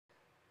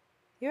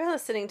You're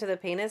listening to the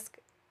penis.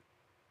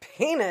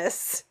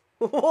 Penis?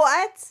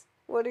 What?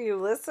 What are you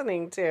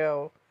listening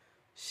to?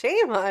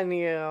 Shame on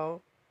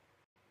you.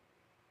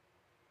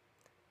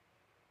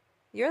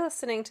 You're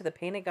listening to the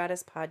Painted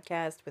Goddess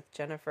podcast with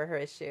Jennifer Her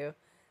Issue.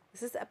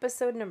 This is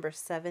episode number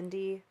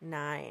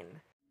 79.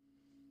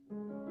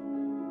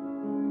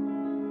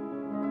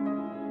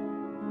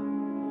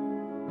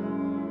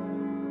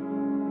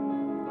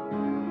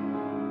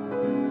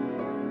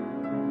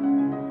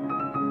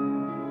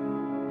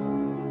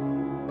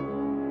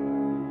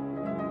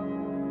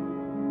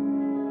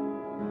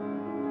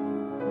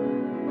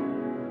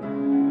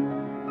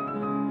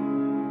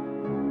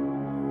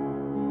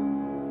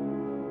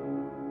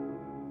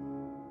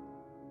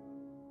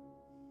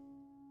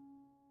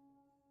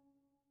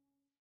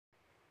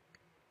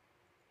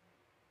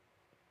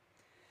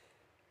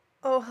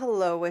 Oh,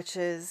 hello,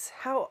 witches.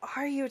 How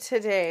are you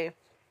today?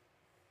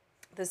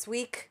 This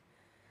week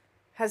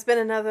has been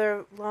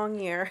another long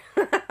year.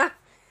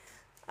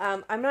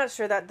 I'm not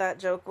sure that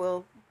joke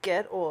will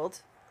get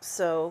old,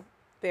 so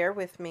bear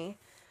with me.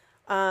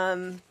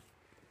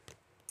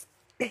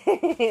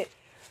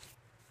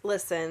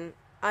 Listen,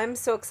 I'm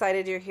so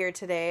excited you're here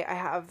today. I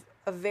have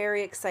a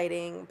very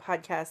exciting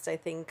podcast, I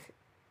think,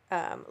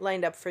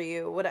 lined up for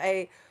you. What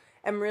I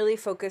am really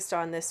focused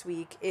on this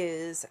week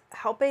is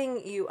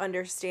helping you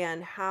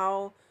understand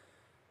how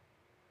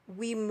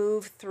we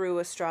move through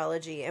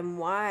astrology and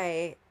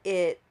why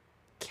it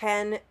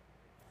can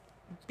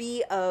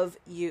be of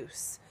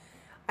use.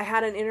 I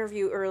had an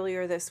interview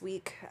earlier this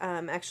week,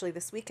 actually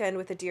this weekend,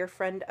 with a dear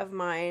friend of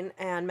mine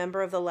and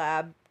member of the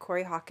lab,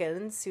 Corey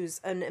Hawkins, who's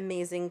an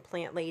amazing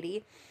plant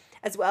lady,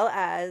 as well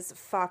as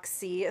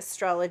Foxy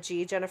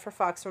Astrology, Jennifer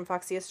Fox from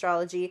Foxy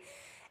Astrology.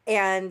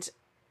 And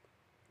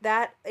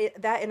that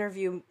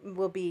interview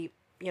will be,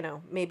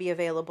 maybe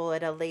available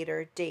at a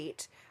later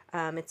date.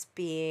 It's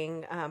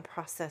being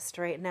processed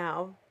right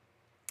now.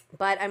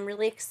 But I'm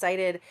really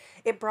excited.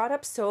 It brought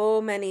up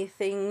so many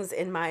things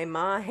in my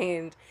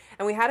mind.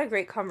 And we had a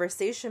great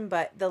conversation,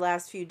 but the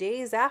last few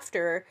days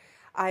after,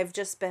 I've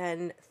just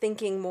been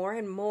thinking more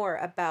and more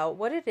about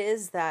what it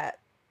is that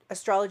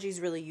astrology is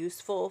really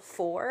useful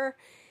for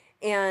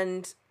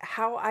and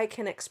how I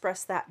can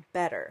express that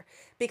better.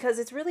 Because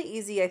it's really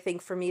easy, I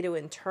think, for me to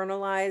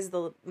internalize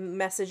the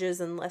messages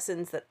and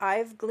lessons that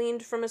I've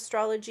gleaned from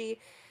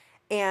astrology.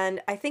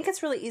 And I think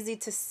it's really easy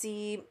to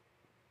see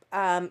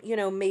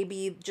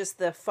maybe just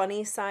the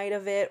funny side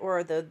of it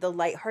or the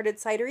lighthearted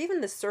side or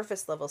even the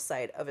surface level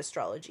side of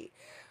astrology.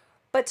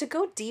 But to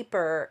go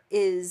deeper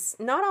is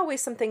not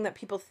always something that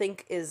people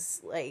think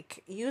is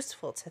like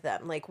useful to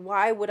them. Like,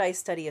 why would I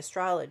study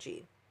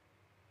astrology?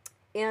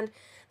 And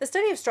the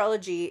study of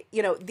astrology,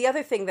 the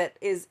other thing that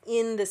is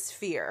in the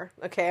sphere,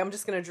 okay, I'm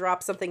just going to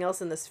drop something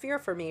else in the sphere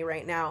for me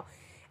right now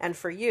and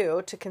for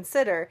you to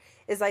consider,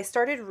 is I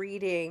started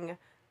reading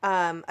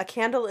A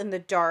Candle in the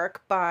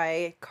Dark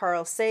by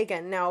Carl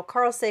Sagan. Now,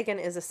 Carl Sagan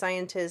is a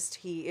scientist.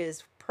 He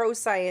is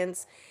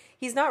pro-science.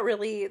 He's not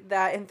really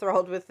that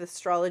enthralled with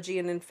astrology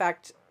and, in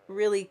fact,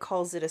 really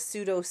calls it a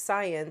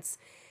pseudoscience.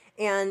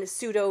 And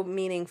pseudo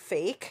meaning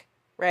fake,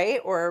 right?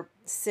 Or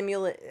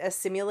a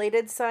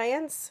simulated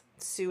science,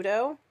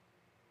 pseudo.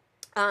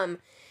 And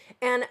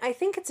I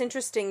think it's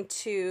interesting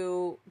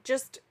to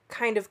just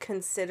kind of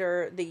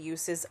consider the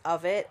uses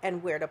of it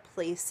and where to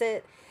place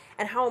it.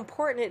 And how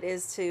important it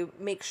is to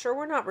make sure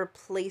we're not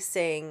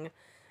replacing,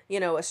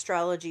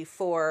 astrology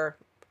for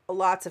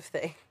lots of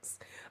things.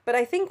 But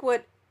I think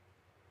what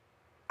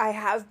I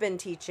have been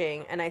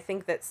teaching, and I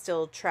think that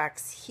still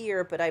tracks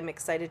here, but I'm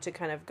excited to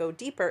kind of go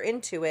deeper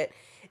into it,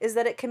 is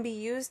that it can be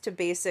used to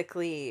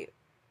basically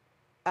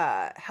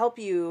help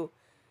you,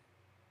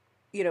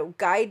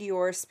 guide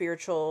your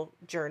spiritual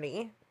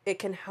journey. It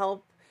can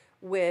help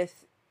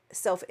with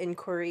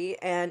self-inquiry,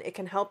 and it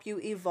can help you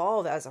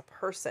evolve as a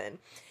person.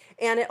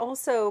 And it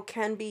also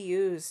can be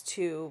used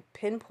to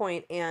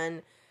pinpoint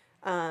and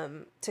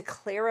to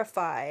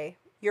clarify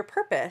your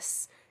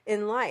purpose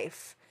in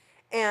life.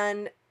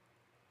 And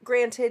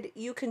granted,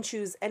 you can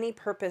choose any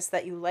purpose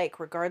that you like,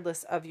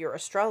 regardless of your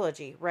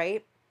astrology,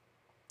 right?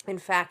 In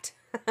fact,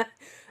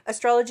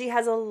 astrology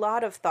has a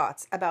lot of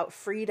thoughts about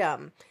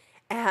freedom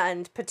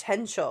and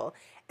potential.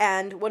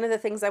 And one of the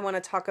things I want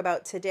to talk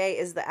about today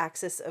is the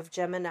axis of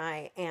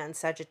Gemini and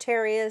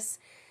Sagittarius.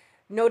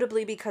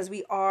 Notably because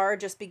we are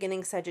just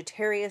beginning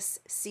Sagittarius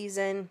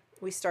season.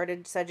 We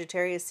started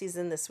Sagittarius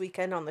season this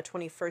weekend on the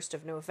 21st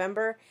of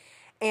November.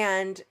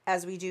 And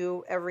as we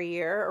do every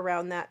year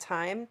around that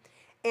time.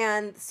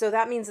 And so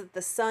that means that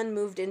the sun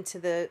moved into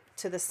the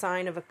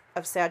sign of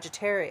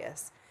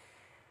Sagittarius.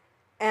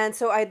 And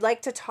so I'd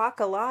like to talk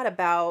a lot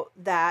about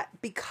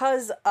that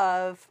because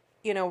of,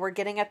 we're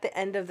getting at the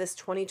end of this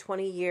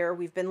 2020 year.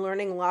 We've been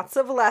learning lots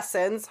of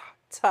lessons,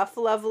 tough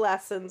love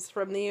lessons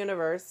from the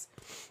universe.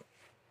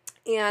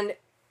 And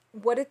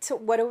what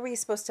are we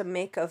supposed to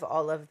make of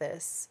all of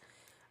this?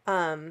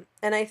 And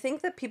I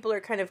think that people are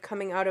kind of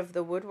coming out of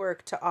the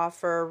woodwork to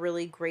offer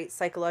really great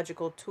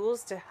psychological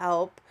tools to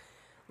help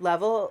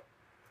level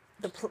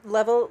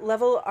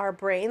level our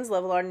brains,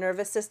 level our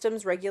nervous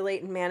systems,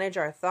 regulate and manage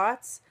our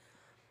thoughts.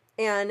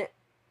 And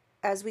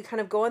as we kind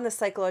of go on the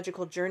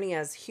psychological journey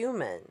as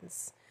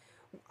humans,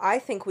 I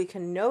think we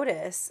can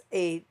notice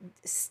a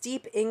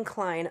steep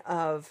incline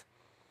of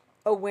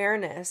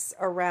awareness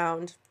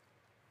around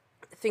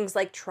things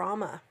like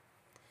trauma,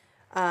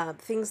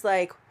 things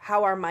like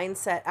how our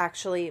mindset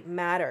actually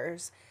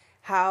matters,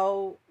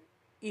 how,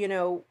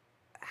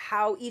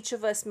 how each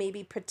of us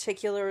maybe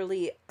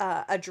particularly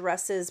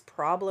addresses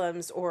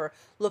problems or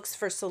looks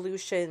for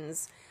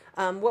solutions,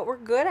 what we're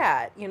good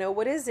at,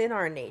 what is in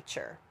our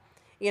nature,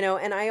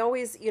 and I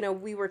always,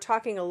 we were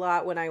talking a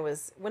lot when I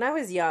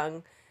was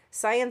young.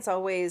 Science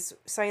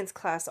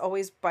class,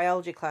 always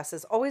biology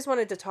classes, always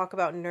wanted to talk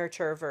about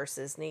nurture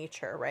versus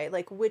nature, right?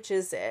 Like, which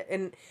is it?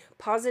 And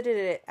posited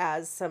it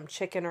as some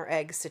chicken or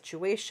egg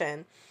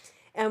situation.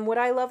 And what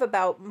I love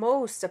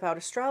most about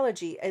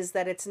astrology is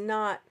that it's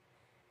not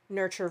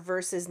nurture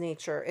versus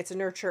nature. It's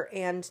nurture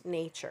and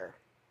nature.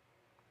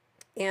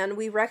 And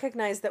we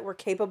recognize that we're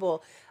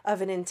capable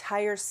of an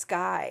entire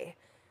sky,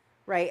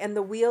 right? And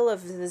the wheel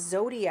of the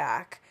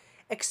zodiac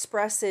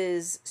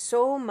expresses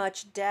so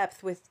much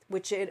depth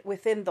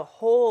within the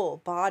whole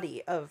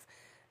body of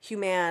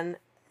human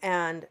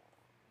and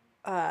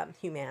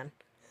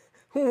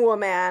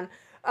woman,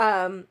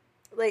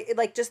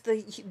 like just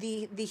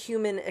the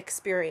human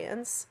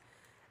experience,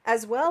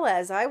 as well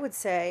as, I would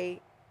say,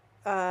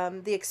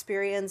 the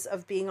experience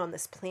of being on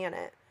this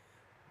planet.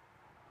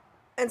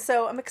 And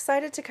so I'm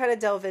excited to kind of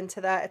delve into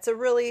that. It's a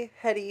really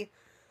heady,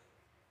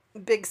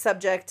 big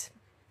subject.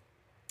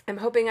 I'm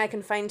hoping I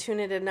can fine tune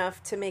it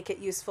enough to make it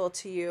useful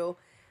to you.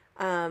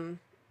 And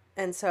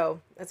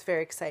so that's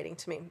very exciting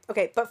to me.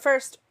 Okay, but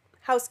first,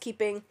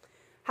 housekeeping.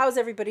 How's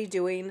everybody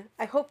doing?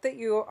 I hope that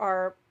you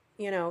are,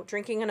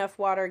 drinking enough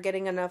water,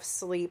 getting enough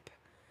sleep.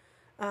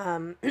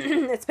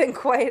 It's been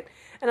quite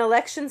an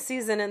election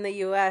season in the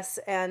US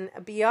and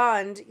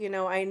beyond.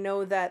 I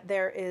know that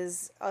there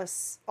is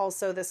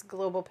also this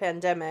global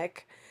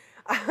pandemic,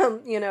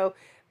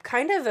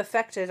 kind of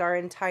affected our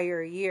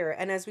entire year.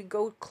 And as we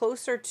go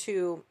closer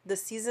to the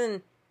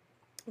season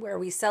where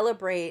we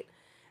celebrate,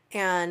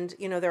 and,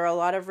 there are a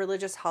lot of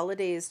religious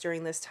holidays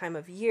during this time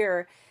of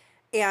year,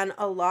 and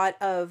a lot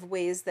of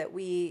ways that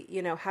we,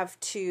 have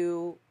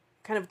to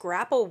kind of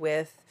grapple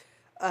with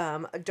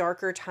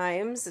darker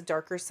times, a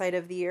darker side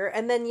of the year.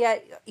 And then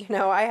yet,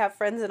 I have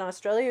friends in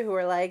Australia who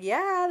are like,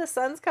 yeah, the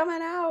sun's coming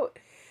out.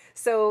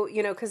 So,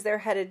 because they're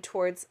headed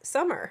towards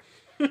summer.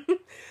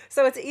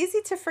 So it's easy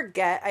to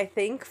forget, I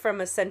think,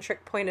 from a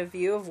centric point of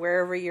view of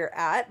wherever you're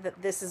at,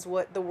 that this is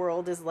what the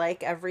world is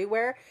like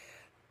everywhere.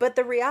 But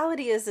the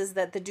reality is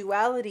that the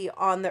duality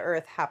on the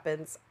earth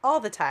happens all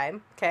the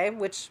time, okay?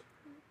 Which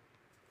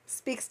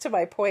speaks to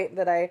my point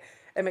that I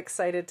am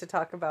excited to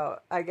talk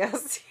about, I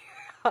guess,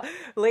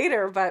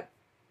 later. But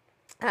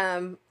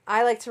I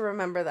like to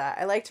remember that.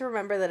 I like to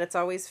remember that it's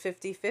always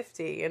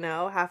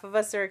 50-50, Half of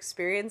us are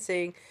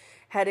experiencing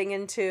heading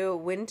into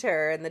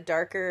winter and the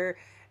darker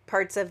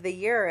parts of the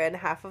year, and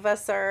half of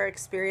us are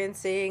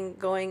experiencing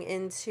going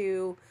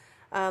into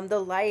the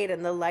light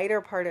and the lighter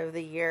part of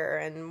the year,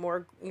 and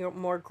more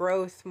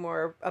growth,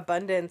 more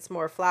abundance,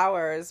 more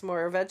flowers,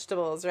 more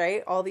vegetables,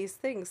 right? All these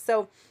things.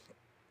 So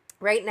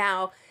right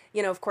now,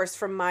 of course,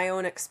 from my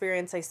own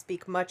experience, I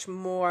speak much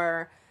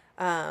more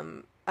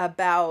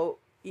about,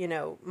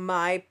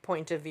 my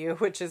point of view,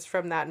 which is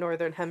from that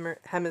northern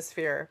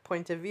hemisphere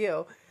point of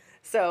view.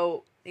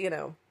 So,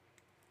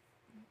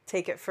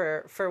 take it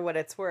for what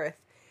it's worth.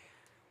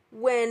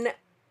 When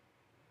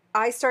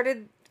I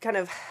started kind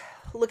of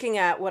looking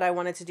at what I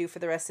wanted to do for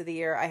the rest of the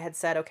year, I had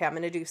said, okay, I'm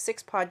going to do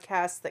 6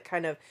 podcasts that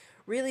kind of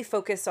really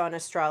focus on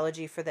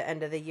astrology for the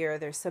end of the year.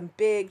 There's some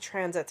big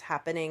transits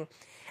happening.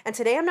 And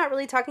today I'm not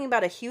really talking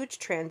about a huge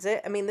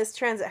transit. I mean, this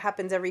transit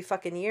happens every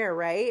fucking year,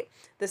 right?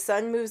 The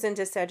sun moves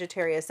into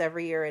Sagittarius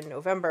every year in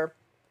November.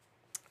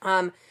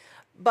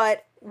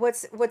 But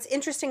what's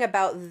interesting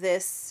about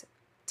this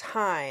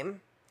time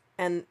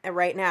and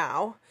right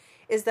now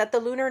is that the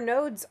lunar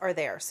nodes are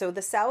there. So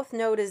the South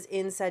Node is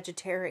in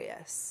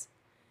Sagittarius.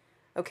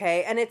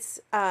 Okay, and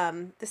it's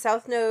the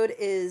South Node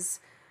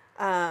is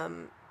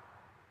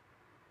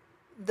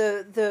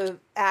the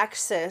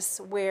axis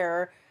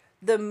where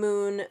the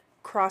moon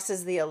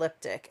crosses the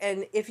ecliptic.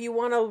 And if you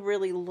want to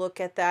really look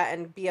at that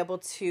and be able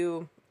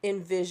to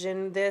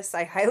envision this,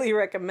 I highly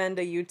recommend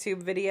a YouTube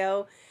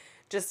video.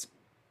 Just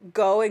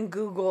go and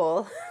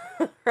Google,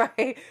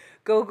 right?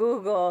 Go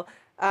Google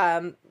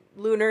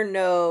lunar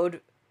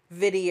node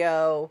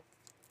video.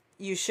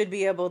 You should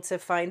be able to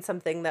find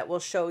something that will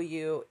show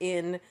you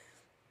in,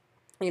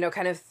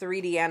 kind of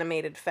 3D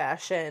animated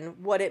fashion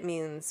what it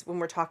means when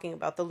we're talking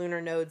about the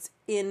lunar nodes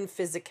in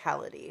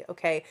physicality,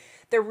 okay?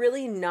 They're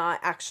really not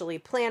actually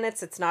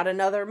planets. It's not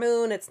another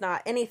moon. It's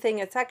not anything.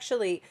 It's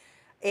actually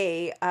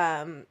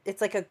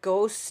it's like a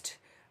ghost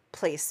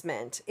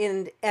placement,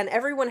 and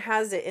everyone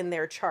has it in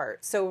their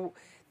chart. So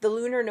the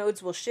lunar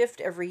nodes will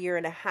shift every year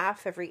and a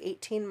half, every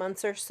 18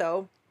 months or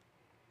so.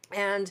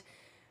 And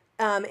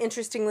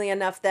interestingly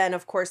enough, then,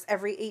 of course,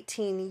 every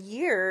 18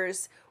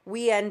 years,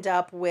 we end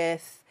up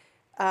with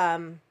a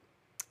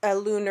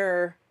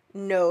lunar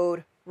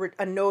node,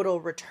 a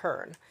nodal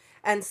return.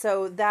 And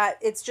so that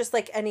it's just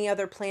like any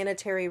other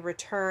planetary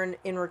return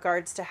in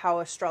regards to how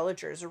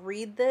astrologers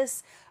read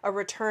this. A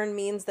return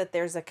means that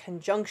there's a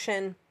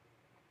conjunction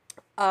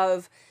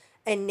of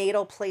a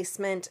natal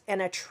placement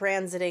and a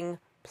transiting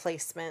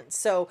placement.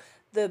 So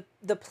the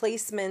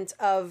placement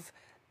of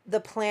the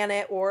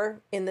planet,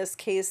 or in this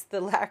case,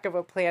 the lack of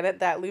a planet,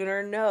 that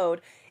lunar node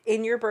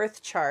in your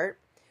birth chart,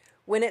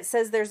 when it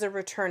says there's a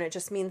return, it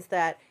just means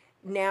that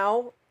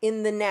now,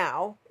 in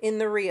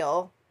the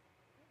real,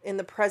 in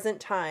the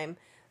present time,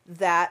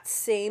 that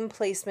same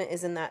placement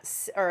is in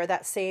that, or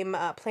that same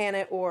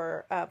planet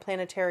or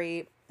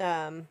planetary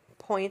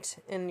point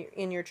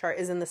in your chart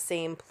is in the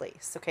same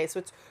place. Okay, so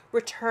it's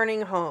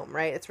returning home,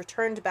 right? It's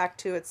returned back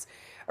to its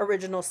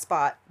original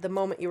spot the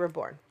moment you were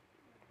born.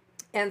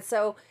 And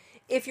so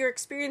if you're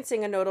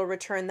experiencing a nodal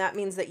return, that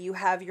means that you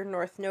have your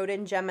north node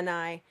in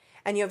Gemini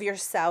and you have your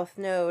south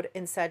node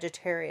in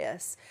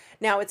Sagittarius.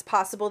 Now, it's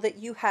possible that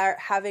you are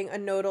having a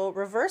nodal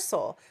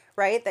reversal,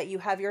 right? That you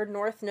have your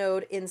north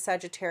node in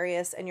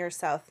Sagittarius and your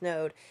south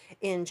node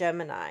in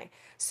Gemini.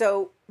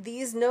 So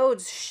these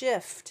nodes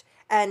shift,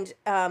 and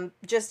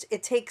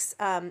it takes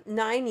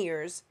 9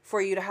 years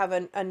for you to have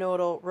a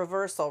nodal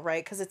reversal,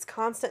 right? Because it's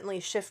constantly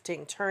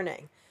shifting,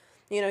 turning.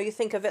 You know, you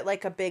think of it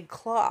like a big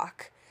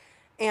clock.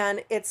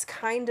 And it's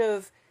kind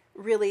of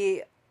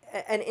really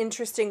an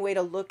interesting way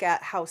to look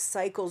at how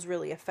cycles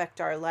really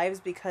affect our lives,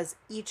 because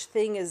each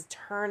thing is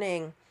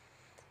turning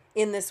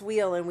in this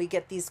wheel, and we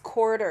get these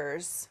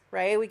quarters,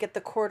 right? We get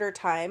the quarter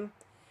time,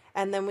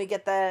 and then we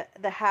get the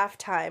half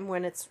time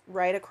when it's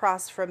right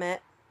across from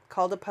it,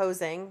 called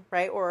opposing,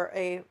 right? Or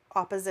a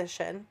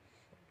opposition.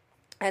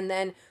 And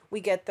then we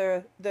get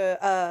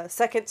the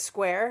second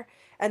square,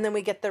 and then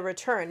we get the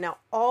return. Now,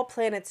 all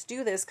planets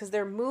do this because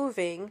they're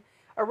moving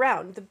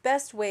around. The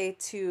best way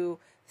to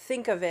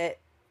think of it,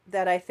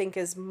 that I think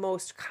is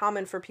most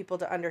common for people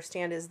to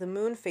understand, is the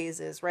moon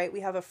phases, right?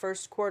 We have a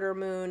first quarter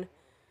moon,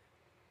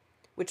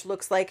 which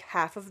looks like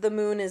half of the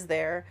moon is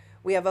there.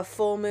 We have a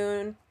full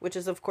moon, which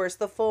is of course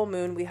the full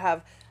moon. We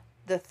have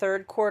the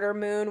third quarter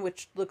moon,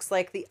 which looks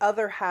like the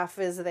other half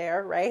is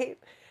there, right?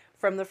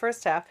 From the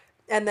first half.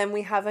 And then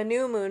we have a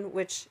new moon,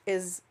 which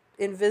is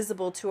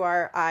invisible to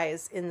our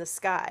eyes in the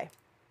sky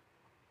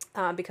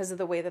because of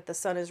the way that the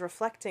sun is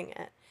reflecting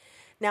it.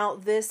 Now,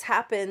 this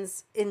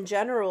happens in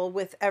general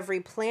with every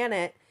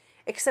planet,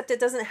 except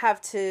it doesn't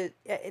have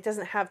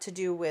to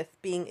do with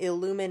being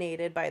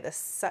illuminated by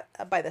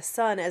the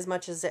sun as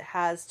much as it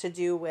has to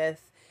do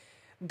with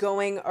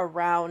going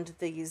around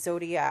the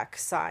zodiac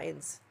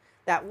signs,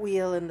 that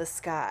wheel in the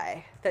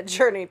sky that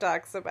Journey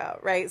talks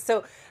about, right?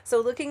 So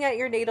looking at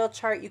your natal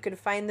chart, you can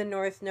find the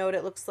north node.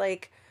 It looks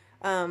like,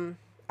 I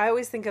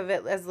always think of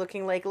it as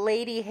looking like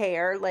lady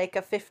hair, like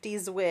a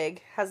 50s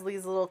wig, has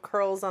these little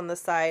curls on the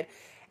side.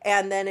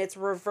 And then it's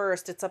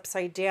reversed, it's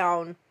upside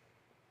down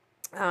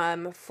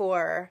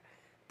for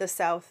the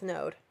south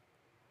node.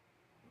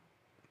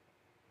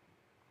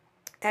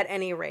 At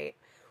any rate,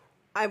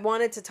 I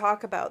wanted to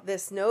talk about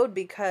this node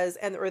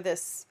or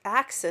this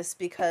axis,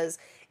 because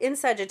in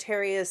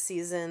Sagittarius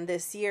season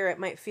this year, it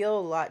might feel a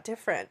lot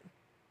different.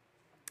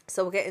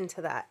 So we'll get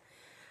into that.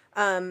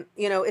 I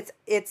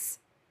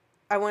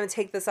want to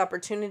take this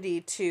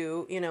opportunity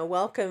to,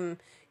 welcome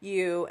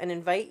you and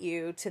invite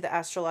you to the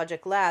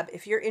Astrologic Lab.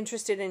 If you're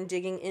interested in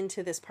digging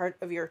into this part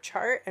of your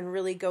chart and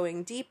really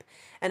going deep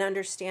and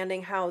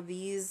understanding how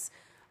these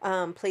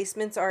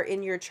placements are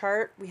in your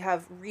chart, we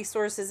have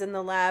resources in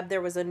the lab.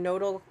 There was a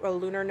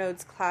lunar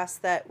nodes class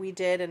that we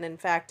did, and in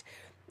fact,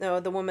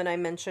 the woman I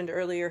mentioned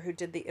earlier who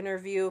did the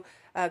interview,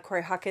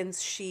 Corey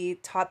Hawkins, she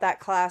taught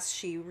that class,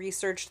 she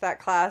researched that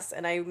class,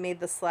 and I made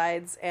the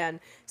slides and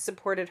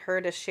supported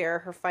her to share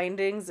her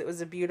findings. It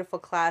was a beautiful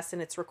class,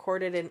 and it's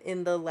recorded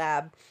in the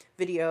lab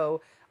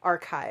video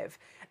archive.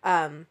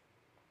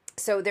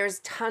 So there's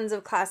tons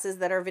of classes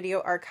that are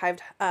video archived.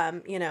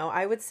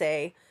 I would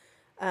say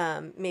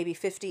maybe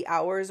 50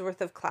 hours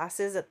worth of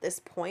classes at this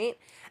point,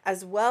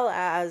 as well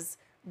as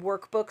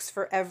workbooks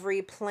for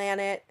every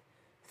planet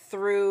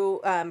through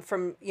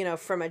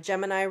from a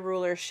Gemini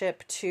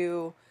rulership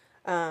to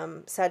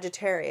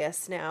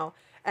Sagittarius now.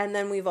 And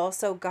then we've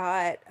also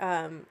got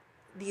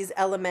these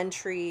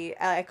elementary,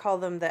 I call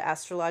them the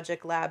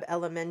Astrologic Lab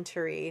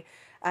elementary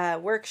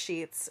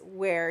worksheets,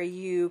 where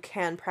you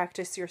can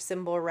practice your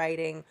symbol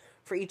writing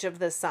for each of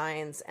the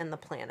signs and the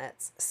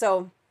planets.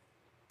 So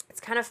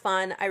it's kind of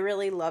fun. I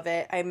really love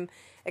it. I'm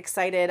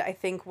excited. I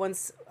think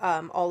once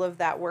all of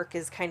that work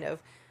is kind of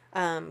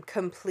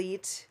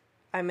complete,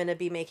 I'm going to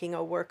be making a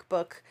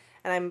workbook,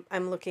 and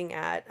I'm looking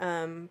at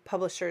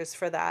publishers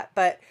for that.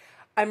 But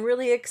I'm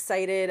really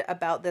excited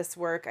about this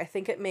work. I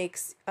think it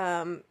makes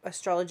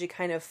astrology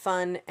kind of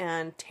fun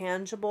and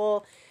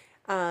tangible,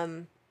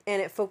 and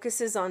it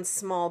focuses on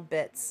small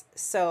bits.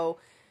 So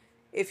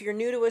if you're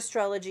new to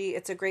astrology,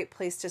 it's a great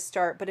place to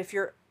start. But if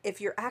you're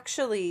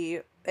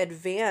actually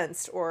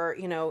advanced, or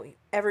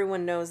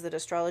everyone knows that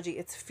astrology,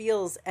 it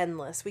feels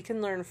endless. We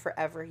can learn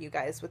forever, you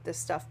guys, with this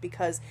stuff,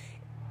 because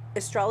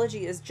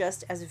astrology is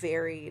just as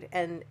varied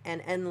and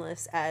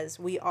endless as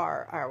we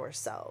are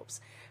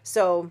ourselves.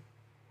 So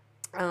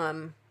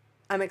I'm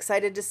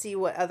excited to see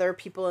what other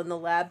people in the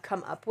lab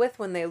come up with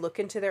when they look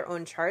into their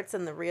own charts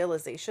and the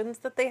realizations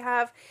that they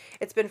have.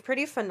 It's been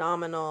pretty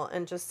phenomenal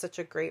and just such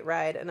a great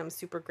ride. And I'm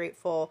super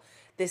grateful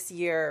this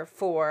year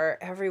for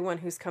everyone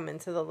who's come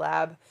into the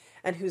lab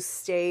and who's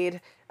stayed.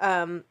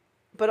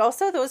 But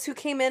also those who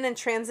came in and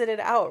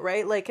transited out,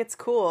 right? Like, it's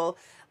cool.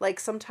 Like,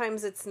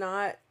 sometimes it's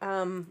not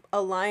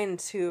aligned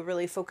to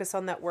really focus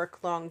on that work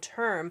long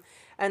term.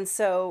 And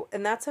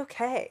that's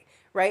okay,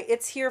 right?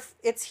 It's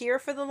here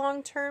for the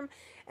long term.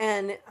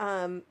 And,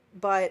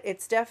 but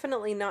it's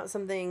definitely not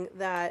something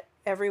that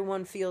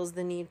everyone feels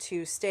the need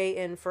to stay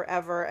in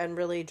forever and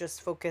really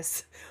just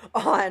focus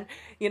on.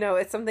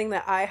 It's something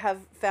that I have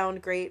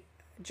found great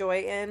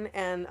joy in,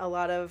 and a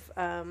lot of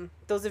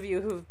those of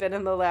you who've been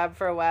in the lab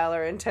for a while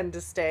or intend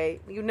to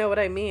stay, you know what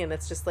I mean.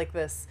 It's just like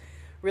this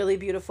really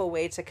beautiful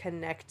way to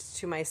connect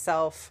to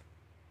myself.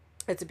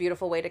 It's a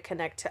beautiful way to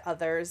connect to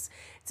others.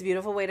 It's a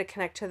beautiful way to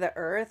connect to the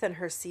earth and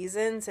her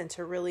seasons, and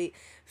to really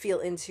feel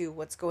into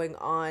what's going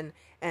on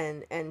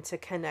and to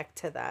connect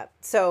to that.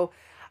 So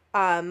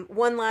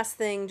one last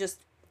thing,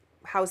 just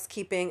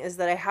housekeeping, is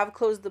that I have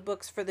closed the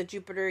books for the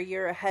Jupiter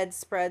year ahead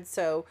spread.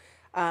 So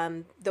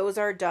those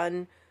are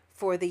done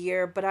for the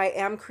year, but I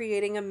am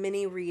creating a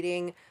mini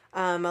reading.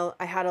 I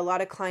had a lot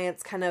of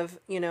clients kind of,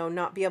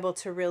 not be able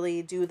to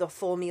really do the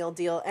full meal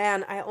deal.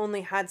 And I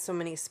only had so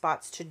many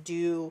spots to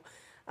do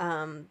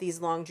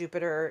these long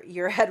Jupiter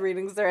year ahead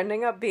readings. They're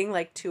ending up being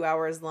like 2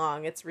 hours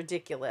long. It's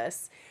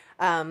ridiculous.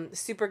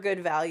 Super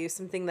good value,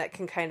 something that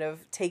can kind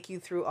of take you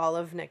through all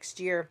of next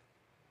year.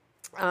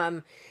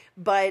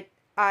 But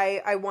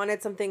I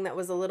wanted something that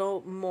was a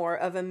little more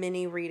of a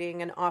mini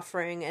reading and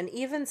offering, and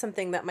even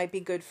something that might be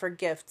good for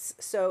gifts.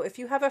 So if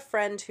you have a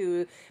friend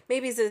who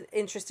maybe is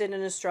interested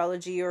in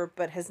astrology,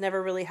 but has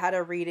never really had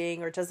a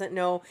reading or doesn't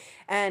know,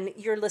 and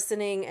you're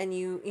listening and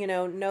you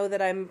know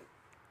that I'm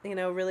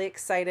really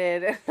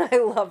excited and I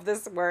love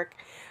this work,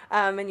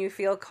 and you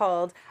feel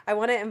called, I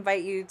want to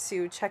invite you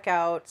to check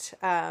out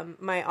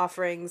my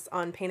offerings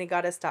on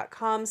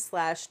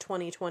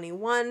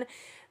paintedgoddess.com/2021.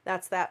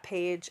 That's that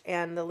page,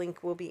 and the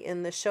link will be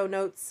in the show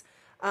notes.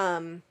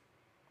 I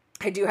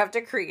do have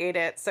to create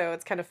it, so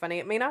it's kind of funny.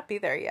 It may not be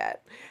there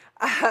yet.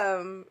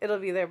 It'll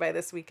be there by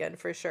this weekend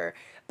for sure.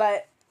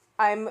 But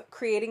I'm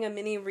creating a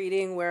mini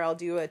reading where I'll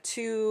do a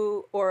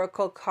 2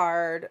 oracle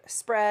card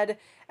spread,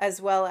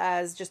 as well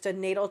as just a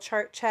natal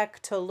chart check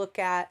to look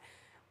at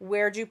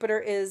where Jupiter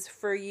is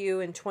for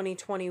you in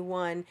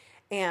 2021,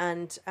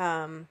 and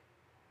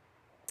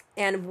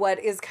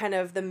what is kind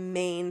of the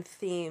main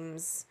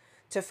themes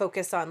to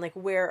focus on, like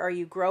where are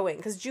you growing?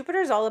 Because Jupiter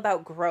is all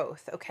about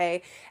growth,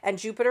 okay? And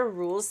Jupiter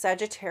rules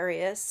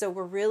Sagittarius, so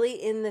we're really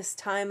in this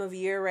time of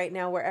year right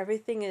now where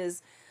everything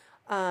is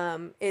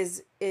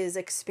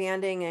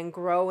expanding and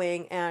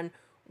growing, and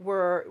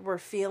we're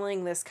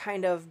feeling this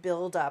kind of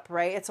build up,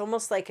 right? It's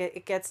almost like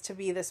it gets to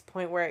be this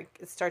point where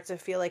it starts to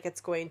feel like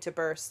it's going to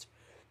burst.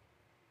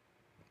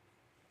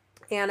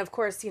 And of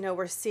course,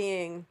 we're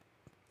seeing,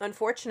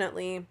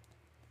 unfortunately,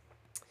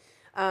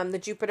 the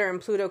Jupiter and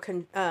Pluto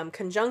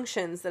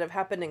conjunctions that have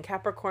happened in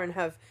Capricorn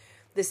have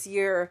this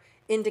year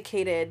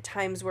indicated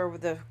times where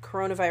the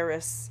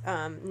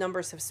coronavirus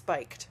numbers have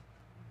spiked.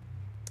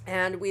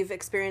 And we've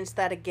experienced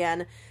that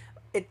again.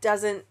 It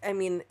doesn't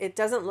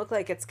look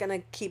like it's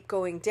going to keep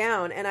going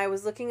down. And I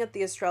was looking at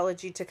the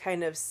astrology to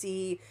kind of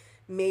see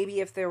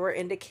maybe if there were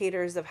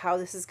indicators of how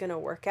this is going to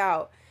work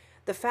out.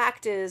 The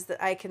fact is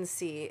that I can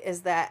see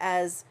is that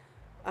as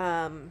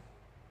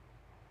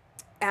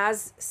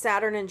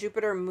Saturn and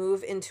Jupiter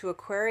move into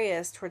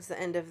Aquarius towards the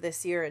end of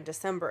this year in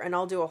December, and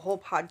I'll do a whole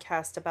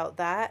podcast about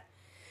that,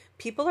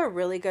 people are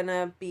really going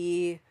to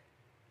be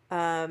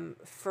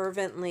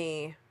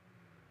fervently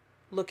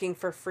looking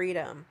for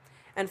freedom.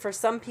 And for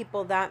some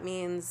people, that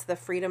means the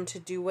freedom to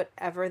do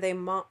whatever they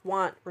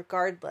want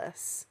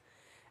regardless.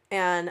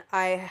 And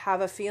I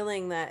have a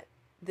feeling that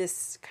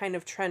this kind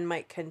of trend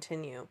might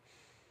continue.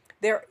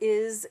 There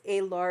is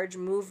a large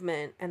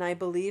movement, and I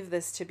believe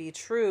this to be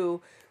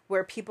true,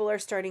 where people are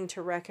starting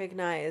to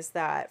recognize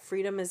that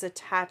freedom is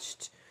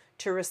attached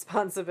to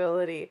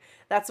responsibility.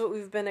 That's what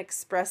we've been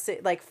expressing,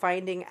 like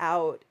finding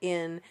out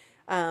in,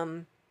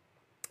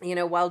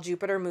 while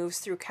Jupiter moves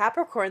through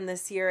Capricorn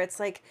this year.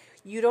 It's like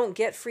you don't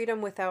get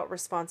freedom without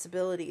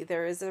responsibility.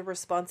 There is a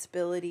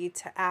responsibility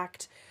to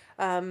act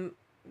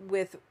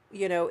with,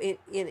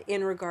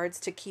 in regards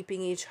to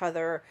keeping each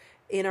other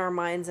in our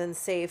minds and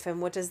safe.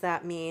 And what does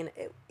that mean?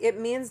 It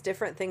means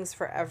different things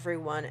for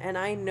everyone. And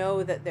I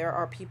know that there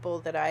are people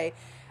that I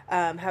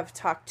have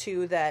talked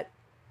to that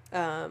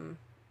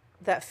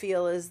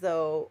feel as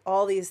though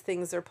all these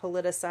things are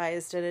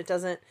politicized, and it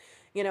doesn't,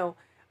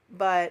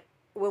 but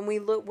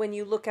when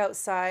you look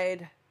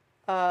outside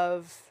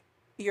of,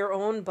 your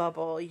own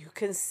bubble, you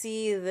can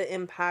see the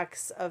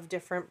impacts of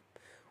different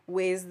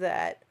ways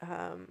that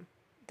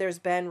there's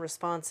been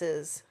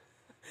responses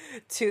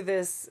to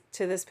this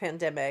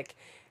pandemic,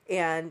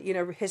 and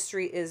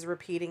history is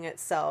repeating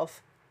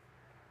itself.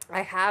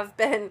 I have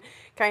been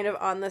kind of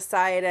on the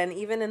side, and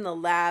even in the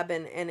lab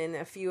and in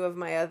a few of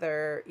my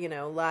other,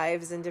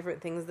 lives and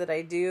different things that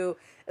I do,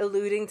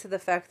 alluding to the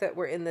fact that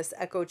we're in this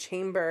echo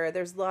chamber.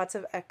 There's lots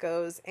of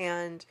echoes,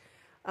 and,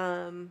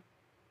 so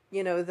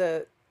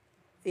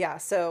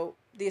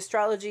the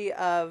astrology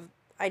of,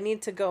 I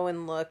need to go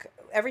and look.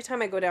 Every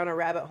time I go down a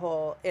rabbit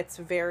hole, it's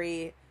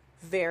very,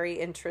 very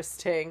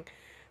interesting.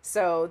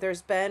 So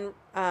there's been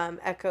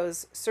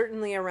echoes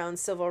certainly around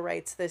civil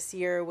rights this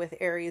year with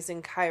Aries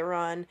and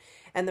Chiron,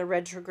 and the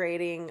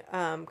retrograding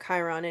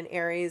Chiron in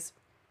Aries.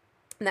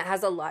 And that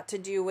has a lot to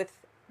do with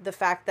the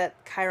fact that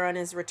Chiron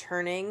is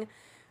returning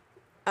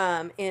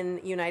in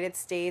United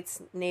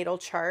States natal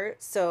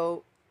chart.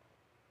 So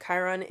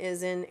Chiron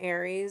is in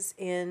Aries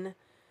in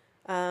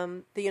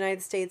the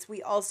United States.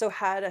 We also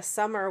had a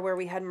summer where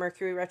we had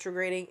Mercury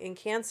retrograding in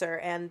Cancer,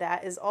 and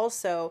that is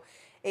also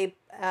a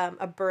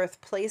birth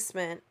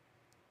placement.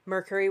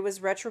 Mercury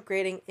was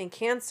retrograding in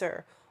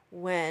Cancer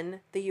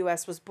when the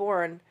U.S. was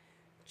born,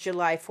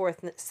 July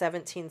 4th,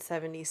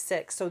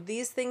 1776. So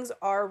these things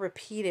are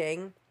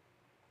repeating,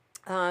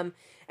 and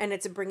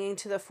it's bringing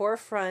to the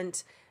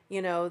forefront,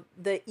 the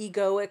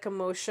egoic,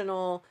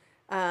 emotional,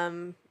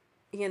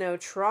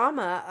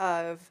 trauma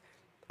of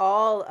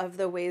all of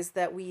the ways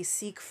that we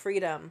seek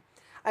freedom.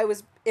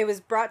 It was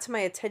brought to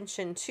my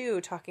attention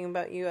too, talking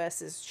about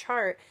U.S.'s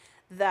chart,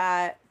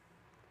 that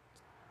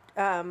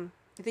the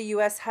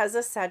U.S. has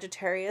a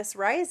Sagittarius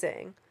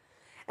rising.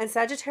 And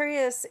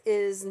Sagittarius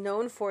is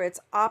known for its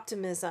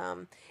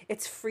optimism,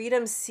 its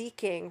freedom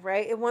seeking,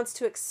 right? It wants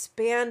to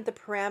expand the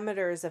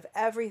parameters of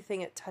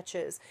everything it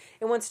touches.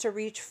 It wants to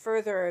reach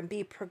further and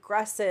be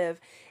progressive.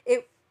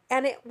 It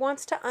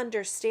wants to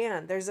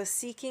understand. There's a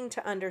seeking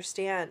to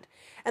understand.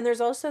 And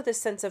there's also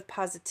this sense of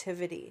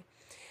positivity.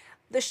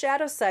 The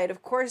shadow side,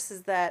 of course,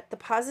 is that the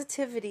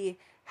positivity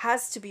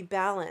has to be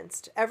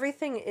balanced.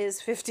 Everything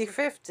is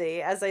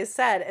 50-50, as I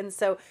said. And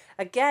so,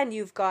 again,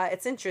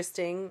 it's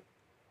interesting,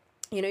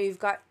 you've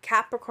got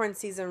Capricorn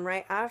season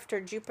right after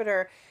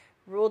Jupiter,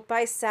 ruled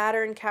by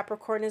Saturn.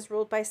 Capricorn is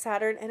ruled by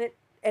Saturn,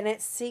 and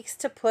it seeks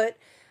to put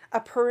a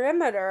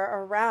perimeter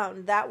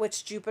around that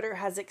which Jupiter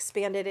has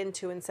expanded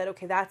into and said,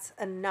 okay, that's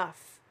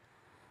enough.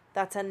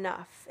 That's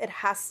enough. It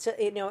has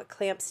to, it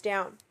clamps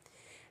down.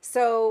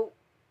 So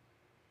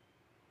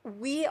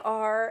we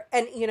are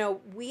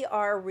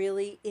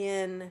really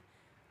in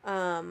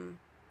an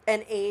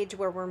age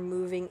where we're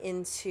moving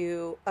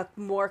into a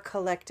more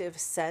collective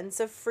sense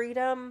of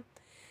freedom.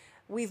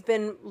 We've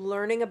been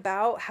learning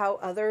about how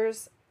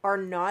others are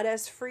not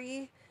as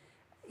free.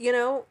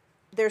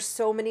 There's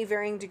so many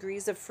varying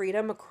degrees of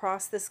freedom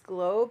across this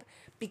globe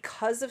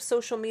because of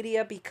social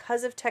media,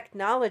 because of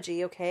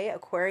technology, okay?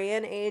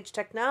 Aquarian age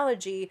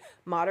technology,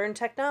 modern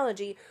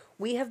technology.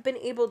 We have been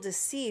able to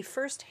see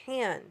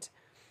firsthand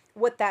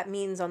what that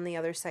means on the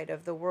other side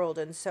of the world.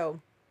 And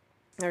so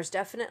there's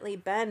definitely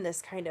been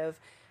this kind of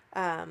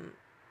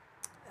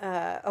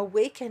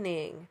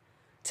awakening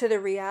to the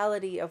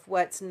reality of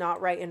what's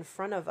not right in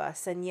front of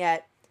us. And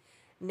yet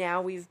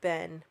now we've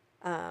been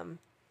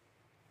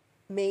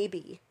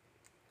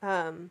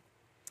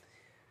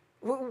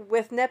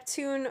with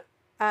Neptune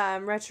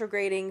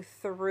retrograding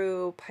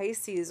through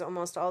Pisces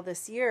almost all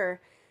this year,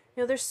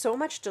 there's so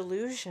much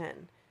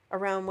delusion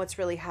around what's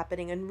really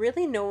happening, and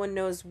really no one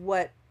knows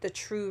what the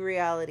true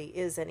reality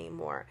is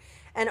anymore.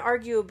 And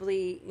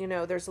arguably,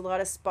 there's a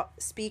lot of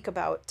speak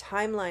about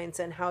timelines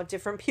and how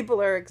different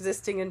people are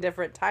existing in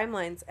different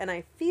timelines, and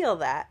I feel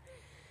that.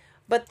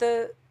 But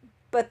the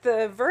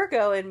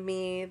Virgo in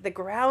me, the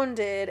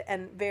grounded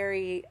and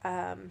very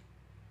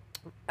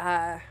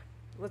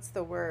what's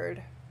the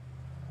word?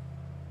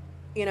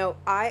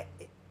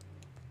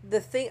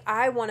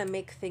 I want to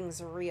make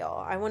things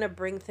real. I want to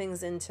bring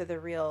things into the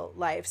real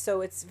life.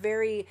 So it's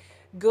very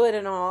good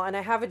and all. And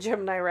I have a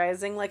Gemini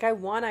rising. Like, I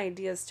want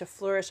ideas to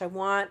flourish. I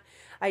want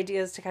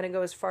ideas to kind of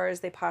go as far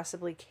as they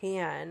possibly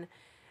can.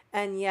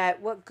 And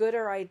yet, what good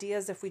are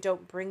ideas if we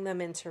don't bring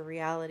them into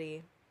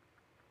reality?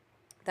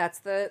 That's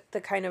the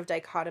kind of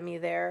dichotomy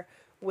there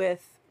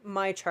with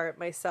my chart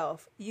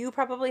myself. You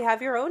probably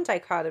have your own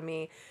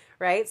dichotomy,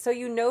 right? So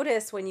you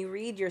notice when you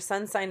read your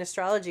sun sign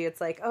astrology,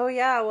 it's like, oh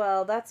yeah,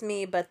 well, that's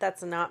me, but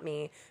that's not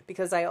me,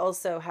 because I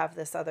also have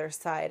this other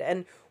side.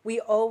 And we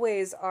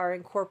always are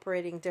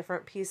incorporating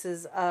different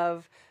pieces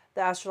of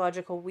the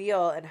astrological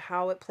wheel and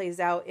how it plays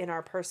out in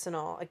our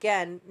personal,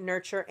 again,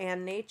 nurture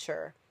and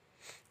nature.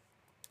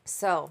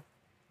 So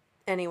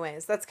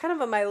anyways, that's kind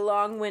of my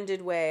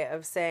long-winded way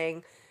of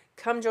saying,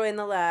 come join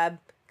the lab.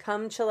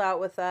 Come chill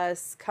out with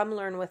us. Come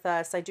learn with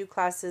us. I do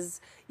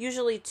classes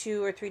usually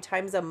 2 or 3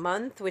 times a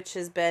month, which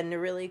has been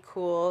really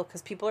cool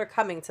because people are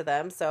coming to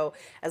them. So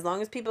as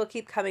long as people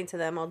keep coming to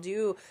them, I'll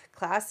do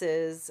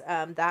classes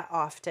that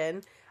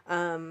often.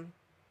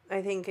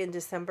 I think in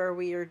December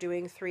we are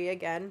doing 3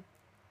 again.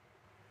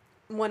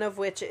 one of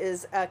which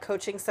is a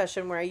coaching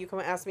session where you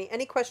can ask me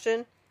any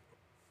question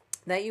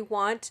that you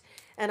want,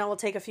 and I will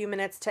take a few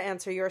minutes to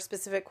answer your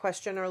specific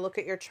question or look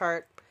at your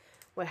chart,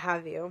 what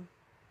have you.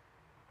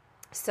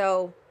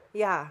 So,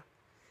 yeah.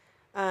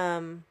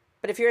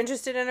 But if you're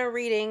interested in a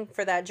reading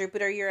for that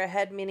Jupiter Year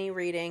Ahead mini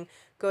reading,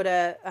 go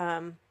to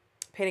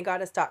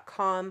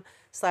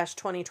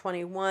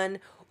paintinggoddess.com/2021,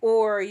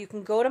 or you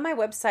can go to my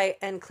website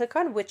and click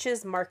on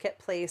Witches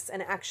Marketplace.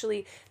 And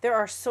actually, there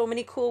are so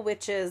many cool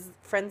witches,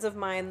 friends of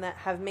mine, that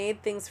have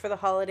made things for the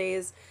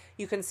holidays.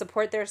 You can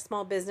support their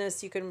small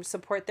business. You can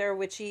support their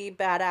witchy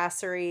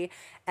badassery,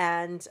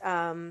 and,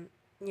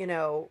 you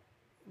know,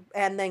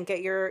 and then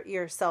get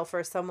yourself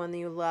or someone that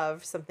you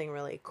love something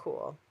really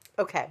cool.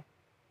 Okay.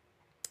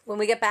 When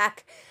we get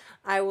back,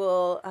 I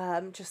will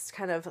just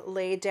kind of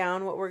lay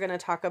down what we're going to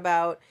talk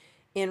about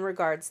in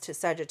regards to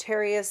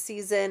Sagittarius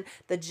season,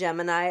 the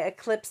Gemini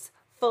eclipse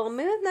full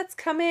moon that's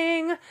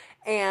coming,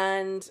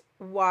 and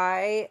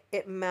why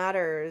it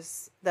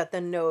matters that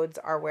the nodes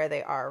are where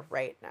they are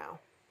right now.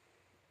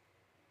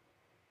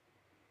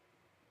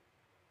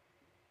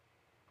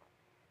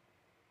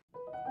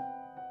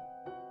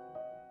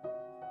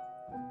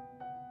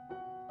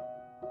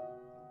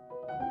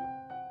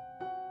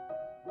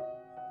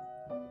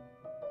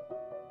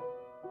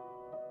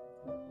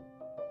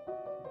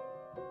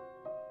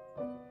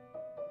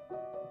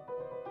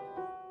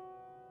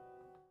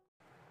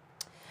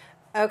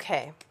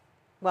 Okay,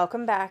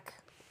 welcome back.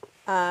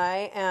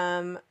 I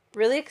am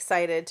really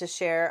excited to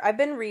share. I've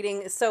been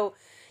reading, so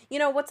you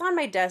know what's on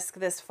my desk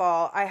this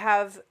fall.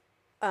 I've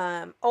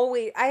been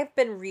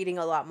reading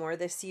a lot more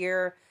this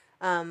year.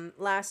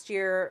 Last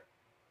year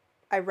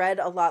I read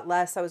a lot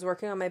less. I was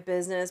working on my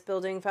business,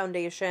 building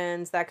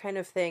foundations, that kind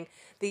of thing.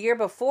 The year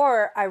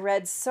before I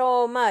read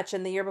so much,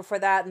 and the year before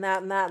that and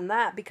that and that and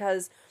that,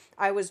 because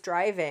I was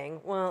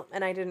driving. Well,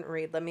 and I didn't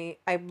read.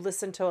 I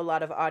listened to a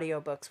lot of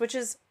audiobooks, which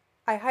is,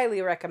 I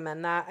highly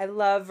recommend that. I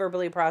love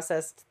verbally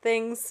processed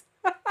things,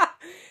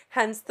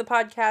 hence the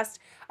podcast.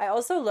 I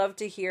also love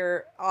to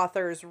hear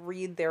authors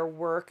read their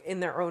work in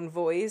their own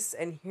voice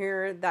and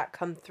hear that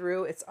come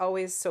through. It's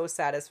always so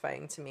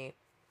satisfying to me.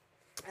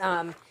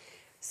 But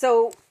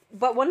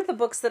one of the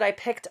books that I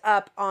picked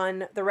up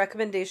on the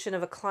recommendation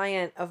of a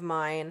client of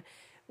mine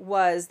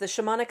was the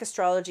Shamanic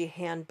Astrology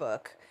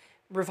Handbook,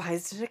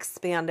 revised and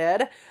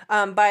expanded,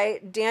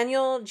 by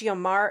Daniel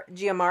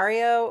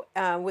Giamario,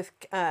 with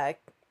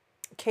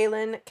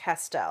Kaylin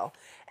Castell.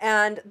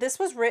 And this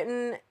was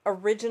written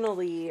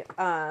originally,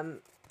 I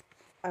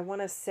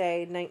want to say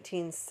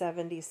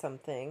 1970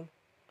 something.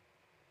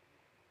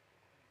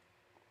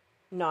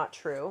 Not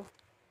true.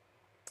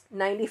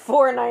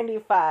 94,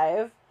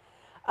 95.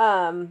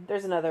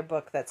 There's another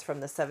book that's from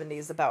the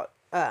 70s about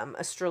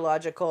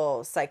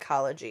astrological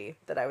psychology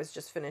that I was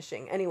just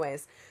finishing.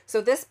 Anyways,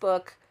 so this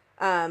book,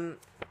 the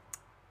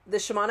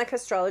Shamanic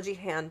Astrology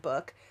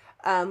Handbook,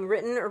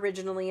 written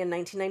originally in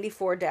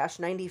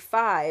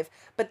 1994-95,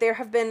 but there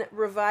have been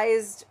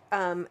revised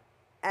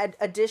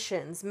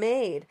additions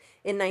made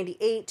in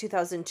 98,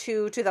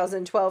 2002,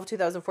 2012,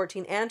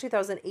 2014, and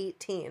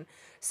 2018.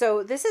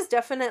 So this is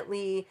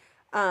definitely,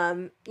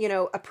 a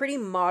pretty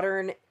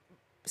modern,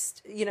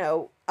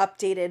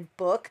 updated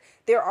book.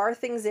 There are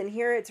things in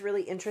here. It's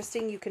really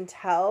interesting. You can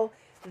tell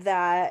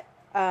that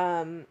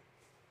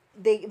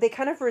they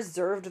kind of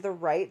reserved the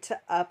right to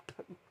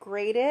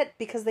upgrade it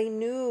because they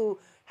knew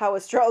how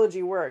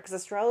astrology works.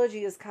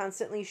 Astrology is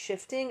constantly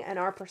shifting, and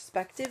our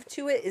perspective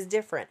to it is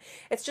different.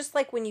 It's just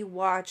like when you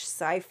watch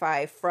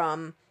sci-fi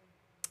from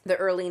the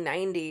early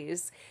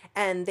 90s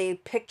and they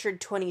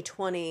pictured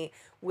 2020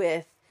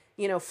 with,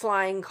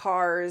 flying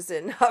cars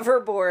and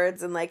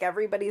hoverboards and like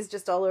everybody's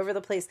just all over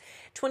the place.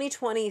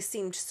 2020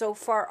 seemed so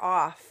far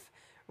off,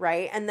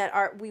 right? And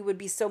that we would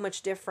be so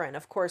much different.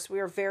 Of course, we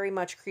are very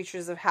much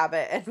creatures of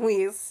habit and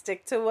we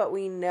stick to what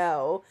we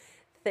know.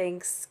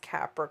 Thanks,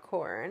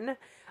 Capricorn.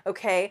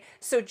 Okay,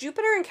 so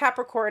Jupiter in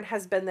Capricorn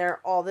has been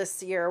there all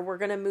this year. We're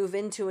going to move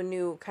into a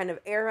new kind of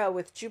era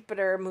with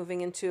Jupiter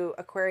moving into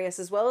Aquarius,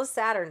 as well as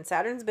Saturn.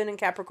 Saturn's been in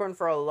Capricorn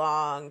for a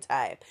long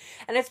time.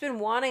 And it's been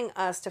wanting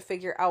us to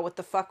figure out what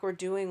the fuck we're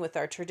doing with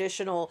our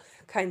traditional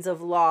kinds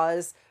of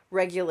laws,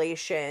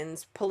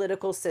 regulations,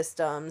 political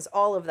systems,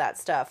 all of that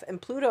stuff. And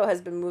Pluto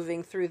has been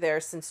moving through there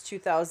since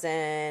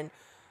 2009,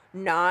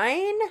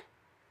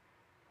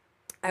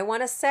 I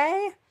want to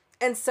say.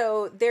 And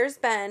so there's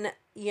been,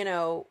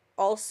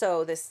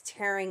 also this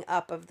tearing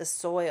up of the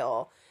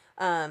soil,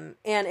 and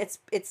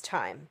it's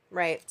time,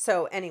 right?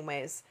 So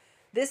anyways,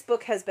 this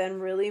book has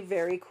been really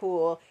very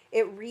cool.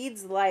 It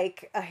reads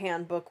like a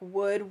handbook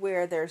would,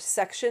 where there's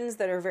sections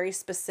that are very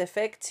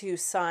specific to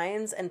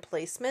signs and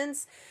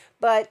placements,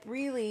 but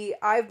really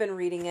I've been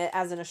reading it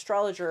as an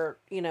astrologer,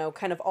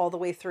 kind of all the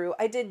way through.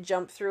 I did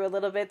jump through a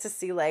little bit to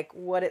see like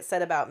what it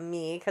said about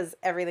me, because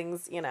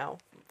everything's,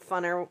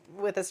 funner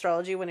with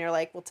astrology when you're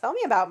like, well, tell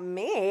me about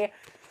me.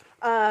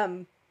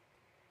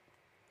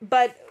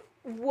 But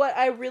what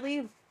I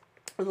really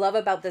love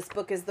about this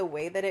book is the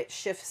way that it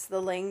shifts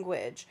the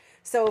language.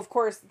 So, of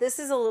course, this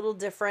is a little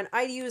different.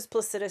 I use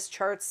Placidus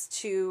charts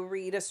to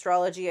read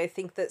astrology. I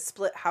think that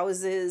split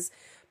houses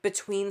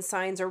between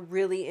signs are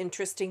really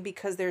interesting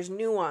because there's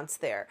nuance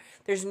there.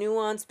 There's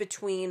nuance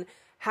between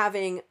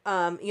having,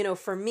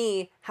 for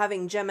me,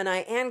 having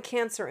Gemini and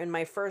Cancer in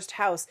my first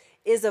house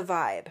is a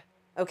vibe.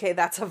 Okay,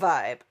 that's a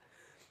vibe.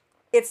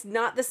 It's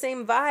not the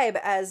same vibe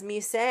as me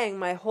saying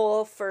my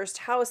whole first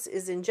house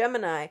is in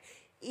Gemini,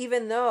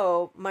 even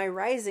though my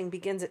rising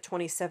begins at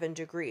 27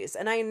 degrees.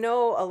 And I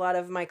know a lot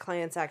of my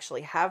clients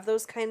actually have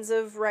those kinds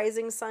of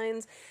rising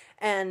signs,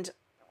 and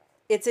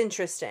it's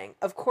interesting.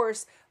 Of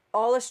course,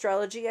 all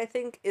astrology, I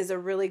think, is a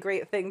really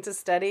great thing to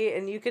study,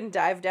 and you can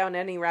dive down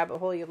any rabbit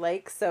hole you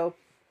like. So,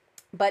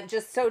 but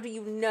just so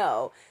you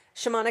know,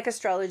 shamanic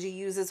astrology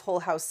uses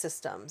whole house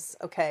systems,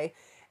 okay?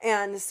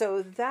 And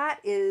so that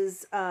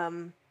is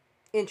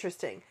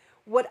interesting.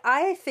 What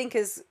I think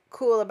is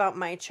cool about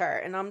my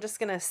chart, and I'm just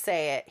going to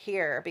say it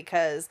here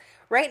because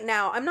right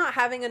now I'm not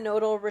having a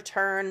nodal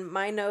return.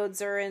 My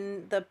nodes are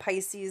in the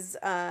Pisces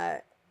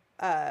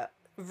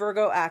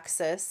Virgo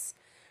axis,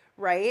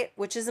 right?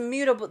 Which is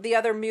the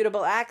other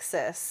mutable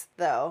axis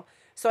though.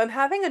 So I'm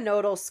having a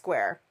nodal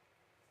square,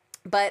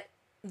 but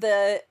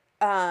the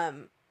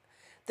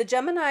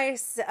Gemini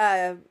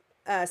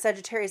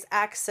Sagittarius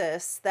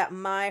axis that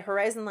my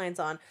horizon line's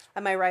on,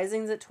 and my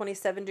rising's at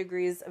 27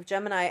 degrees of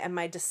Gemini, and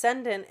my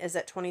descendant is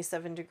at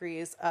 27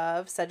 degrees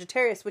of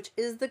Sagittarius, which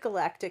is the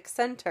galactic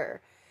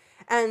center.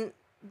 And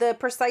the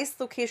precise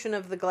location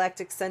of the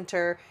galactic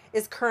center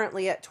is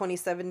currently at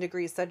 27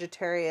 degrees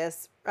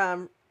Sagittarius,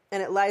 and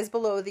it lies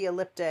below the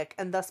ecliptic,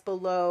 and thus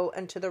below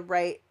and to the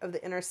right of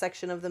the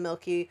intersection of the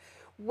Milky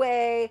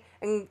Way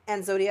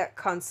and zodiac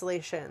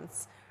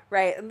constellations.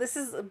 Right. And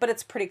but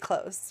it's pretty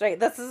close, right?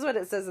 This is what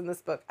it says in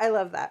this book. I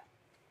love that.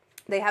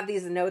 They have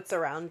these notes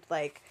around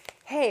like,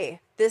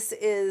 hey, this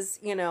is,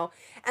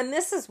 and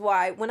this is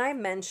why when I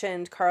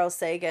mentioned Carl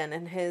Sagan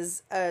and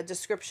his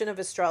description of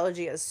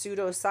astrology as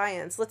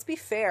pseudoscience, let's be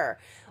fair.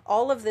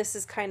 All of this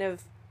is kind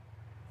of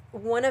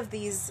one of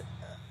these,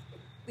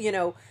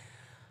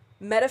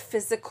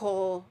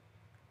 metaphysical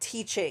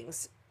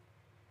teachings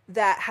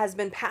that has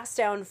been passed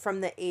down from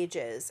the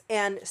ages.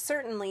 And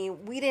certainly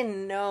we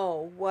didn't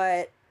know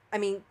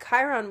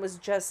Chiron was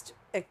just,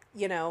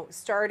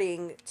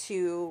 starting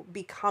to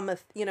become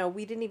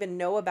we didn't even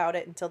know about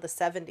it until the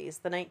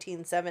 70s, the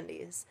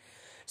 1970s.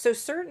 So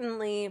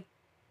certainly,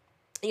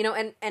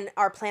 and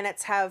our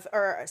planets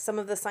or some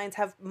of the signs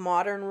have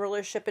modern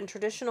rulership and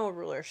traditional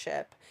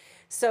rulership.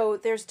 So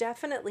there's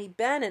definitely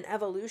been an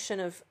evolution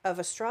of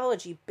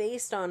astrology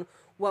based on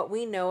what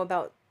we know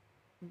about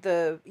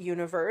the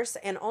universe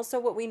and also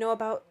what we know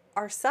about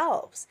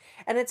ourselves.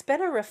 And it's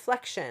been a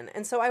reflection.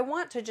 And so I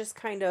want to just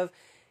kind of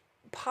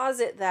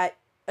posit that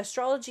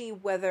astrology,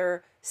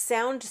 whether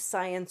sound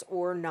science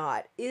or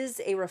not,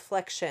 is a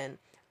reflection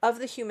of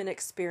the human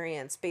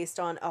experience based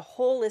on a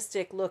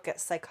holistic look at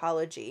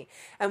psychology.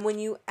 And when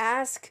you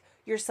ask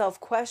yourself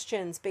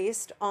questions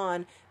based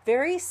on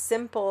very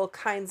simple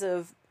kinds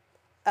of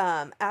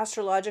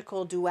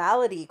astrological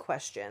duality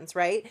questions,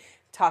 right?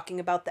 Talking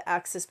about the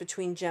axis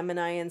between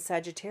Gemini and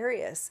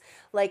Sagittarius.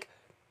 Like,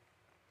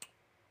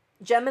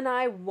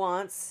 Gemini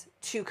wants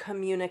to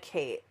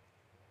communicate.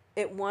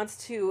 It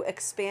wants to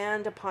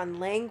expand upon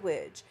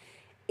language.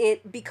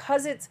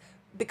 Because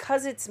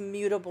it's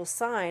mutable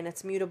sign,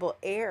 it's mutable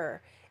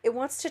air. It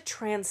wants to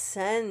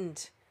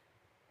transcend,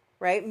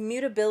 right?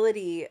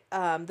 Mutability,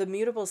 the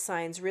mutable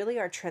signs really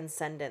are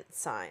transcendent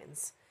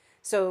signs.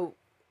 So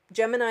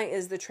Gemini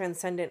is the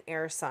transcendent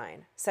air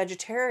sign.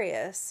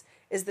 Sagittarius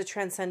is the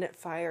transcendent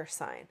fire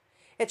sign.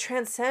 It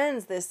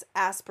transcends this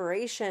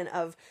aspiration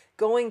of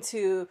going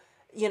to,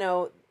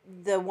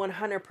 the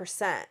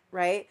 100%,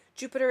 right?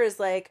 Jupiter is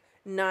like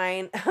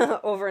 9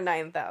 over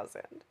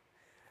 9,000.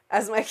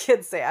 As my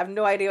kids say, I have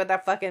no idea what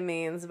that fucking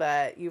means,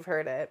 but you've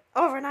heard it.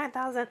 Over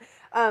 9,000.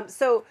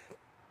 So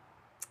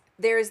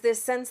there's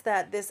this sense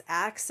that this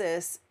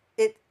axis,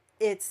 it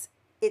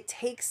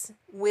takes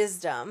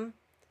wisdom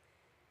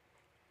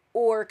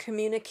or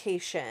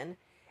communication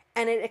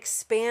and it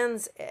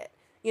expands it.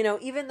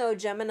 Even though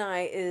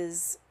Gemini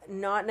is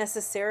not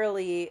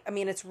necessarily,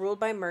 it's ruled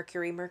by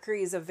Mercury.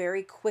 Mercury is a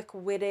very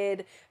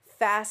quick-witted,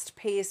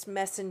 fast-paced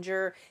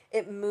messenger.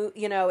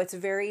 It's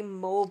very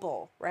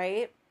mobile,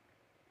 right?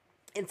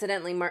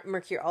 Incidentally,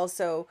 Mercury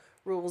also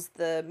rules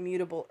the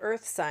mutable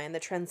earth sign, the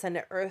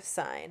transcendent earth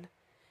sign,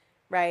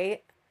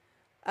 right?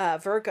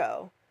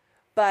 Virgo.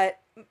 But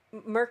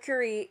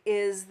Mercury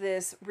is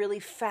this really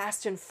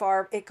fast and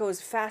far, it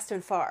goes fast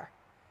and far,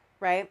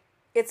 right?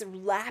 It's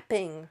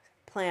lapping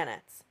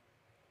planets.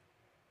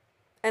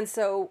 And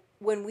so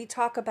when we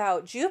talk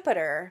about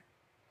Jupiter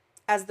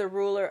as the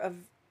ruler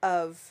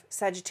of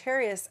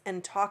Sagittarius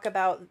and talk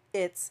about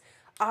its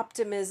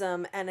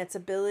optimism and its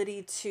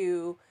ability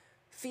to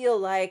feel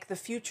like the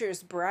future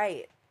is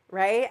bright,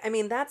 right? I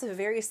mean, that's a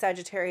very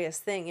Sagittarius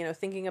thing,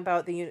 thinking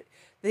about the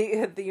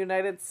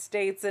United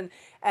States and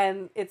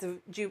it's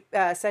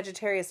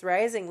Sagittarius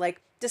rising,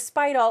 like,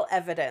 despite all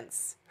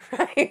evidence,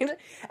 right?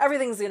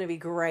 Everything's going to be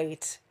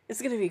great.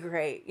 It's going to be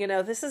great.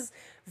 This is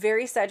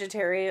very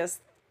Sagittarius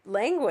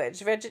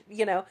language,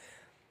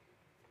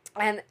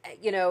 and,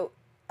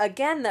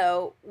 again,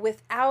 though,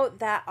 without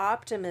that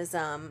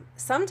optimism,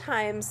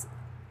 sometimes,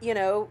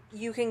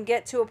 you can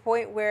get to a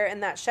point where,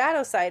 and that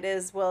shadow side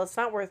is, well, it's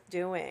not worth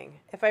doing.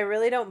 If I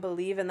really don't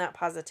believe in that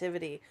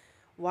positivity,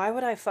 why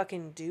would I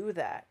fucking do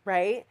that,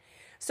 right?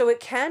 So it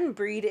can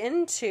breed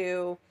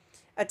into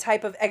a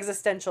type of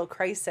existential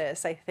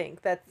crisis, I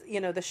think. That,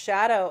 the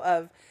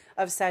shadow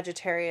of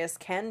Sagittarius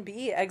can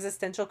be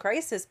existential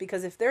crisis,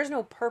 because if there's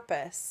no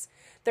purpose,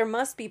 there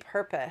must be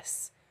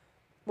purpose.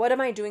 What am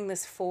I doing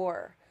this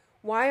for?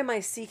 Why am I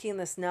seeking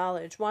this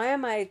knowledge? Why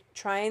am I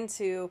trying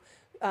to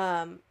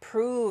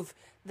prove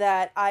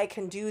that I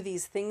can do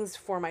these things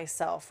for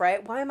myself,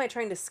 right? Why am I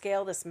trying to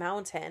scale this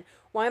mountain?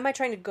 Why am I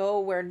trying to go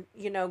where,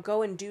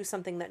 go and do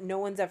something that no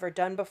one's ever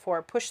done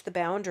before? Push the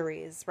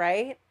boundaries,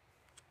 right?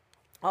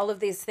 All of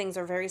these things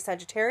are very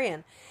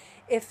Sagittarian.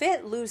 If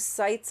it loses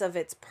sight of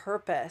its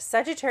purpose,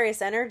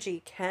 Sagittarius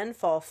energy can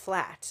fall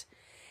flat.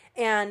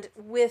 And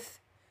with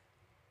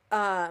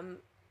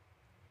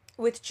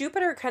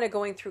Jupiter kind of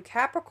going through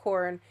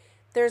Capricorn,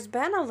 there's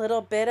been a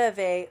little bit of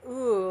a,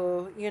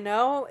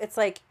 it's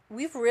like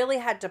we've really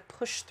had to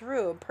push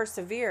through and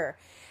persevere.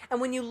 And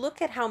when you look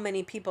at how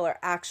many people are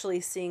actually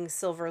seeing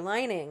silver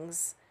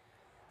linings,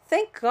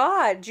 thank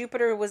God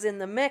Jupiter was in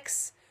the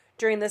mix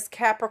during this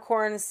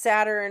Capricorn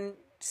Saturn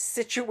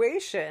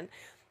situation.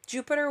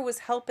 Jupiter was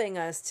helping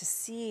us to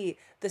see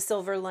the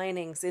silver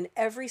linings in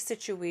every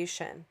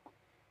situation,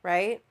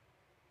 right?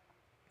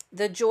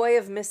 The joy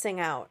of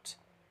missing out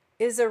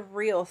is a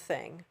real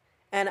thing.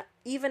 And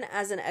even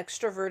as an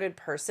extroverted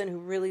person who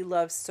really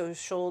loves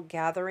social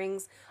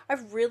gatherings,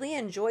 I've really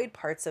enjoyed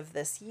parts of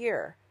this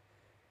year,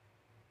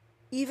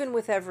 even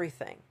with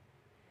everything.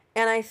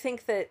 And I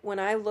think that when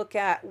I look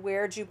at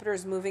where Jupiter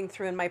is moving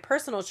through in my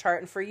personal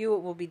chart, and for you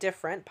it will be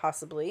different,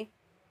 possibly,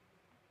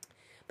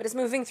 but it's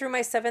moving through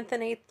my 7th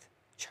and 8th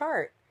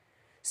chart.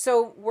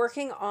 So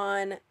working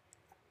on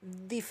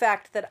the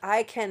fact that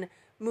I can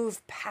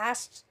move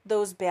past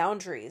those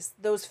boundaries,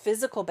 those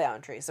physical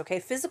boundaries, okay?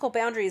 Physical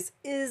boundaries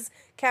is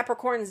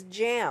Capricorn's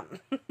jam,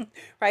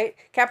 right?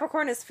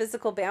 Capricorn is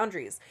physical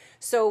boundaries.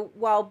 So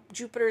while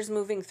Jupiter's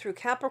moving through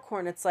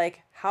Capricorn, it's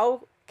like,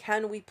 how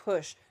can we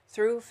push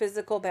through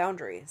physical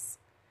boundaries?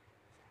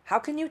 How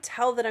can you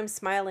tell that I'm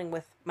smiling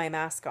with my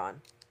mask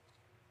on?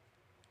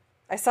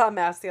 I saw a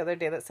mask the other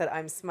day that said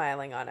I'm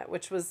smiling on it,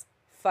 which was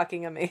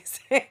fucking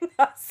amazing.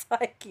 I was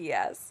like,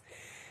 yes.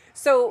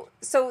 So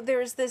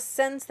there's this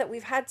sense that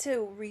we've had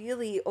to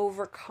really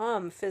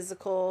overcome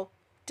physical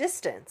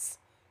distance.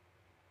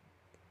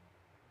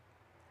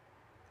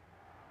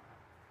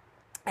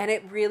 And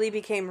it really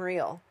became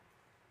real.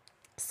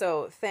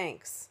 So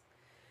thanks.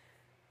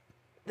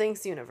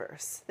 Thanks,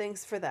 universe.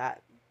 Thanks for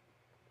that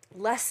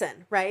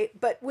lesson, right?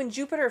 But when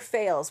Jupiter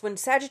fails, when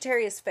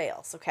Sagittarius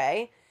fails,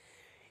 okay,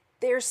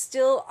 they're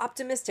still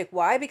optimistic.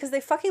 Why? Because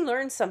they fucking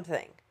learned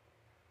something.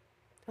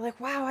 They're like,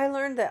 wow, I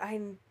learned that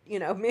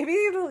maybe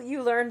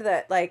you learned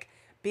that, like,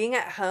 being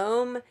at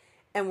home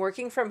and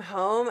working from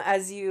home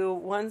as you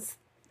once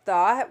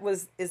thought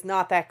is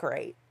not that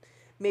great.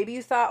 Maybe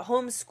you thought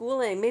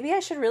homeschooling, maybe I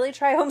should really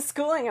try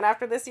homeschooling. And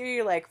after this year,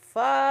 you're like,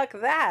 fuck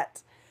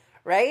that,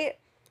 right?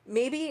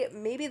 Maybe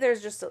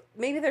there's just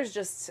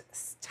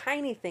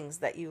tiny things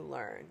that you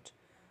learned,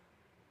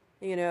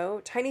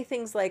 tiny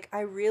things like,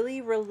 I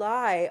really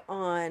rely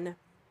on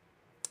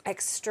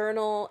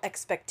external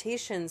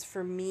expectations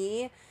for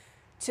me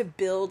to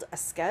build a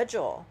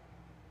schedule,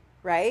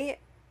 right?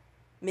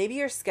 Maybe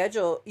your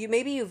schedule,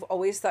 maybe you've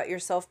always thought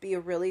yourself be a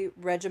really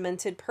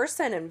regimented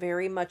person and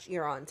very much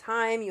you're on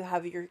time, you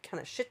have your kind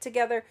of shit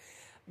together,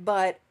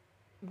 but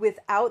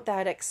without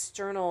that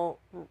external,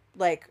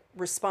 like,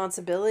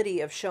 responsibility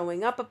of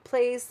showing up a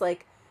place,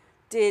 like,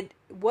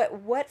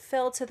 what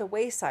fell to the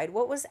wayside?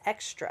 What was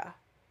extra?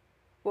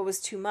 What was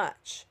too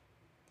much?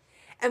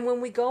 And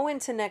when we go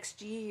into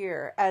next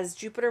year, as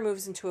Jupiter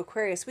moves into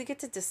Aquarius, we get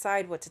to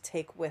decide what to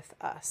take with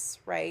us,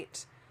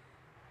 right?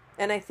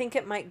 And I think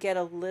it might get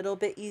a little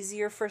bit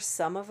easier for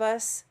some of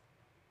us,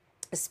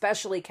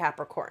 especially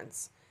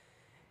Capricorns.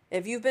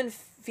 If you've been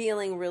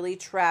feeling really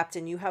trapped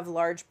and you have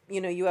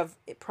you have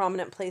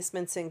prominent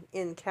placements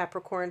in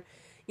Capricorn,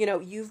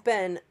 you've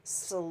been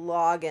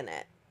slogging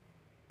it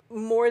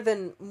more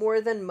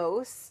than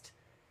most,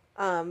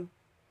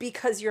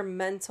 because your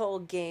mental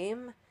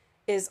game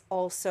is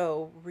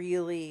also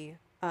really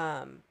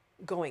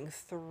going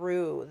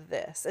through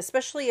this,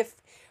 especially if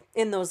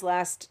in those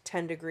last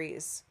 10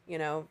 degrees,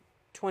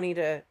 20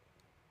 to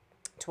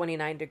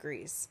 29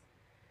 degrees,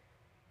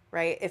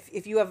 right?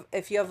 If you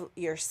have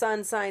your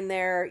sun sign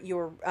there,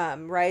 your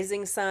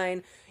rising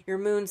sign, your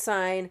moon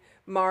sign,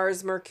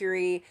 Mars,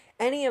 Mercury,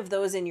 any of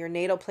those in your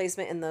natal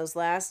placement in those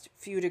last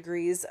few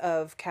degrees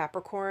of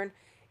Capricorn,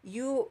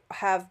 you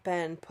have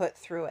been put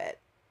through it.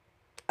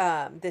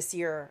 this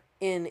year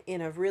in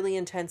a really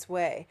intense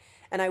way.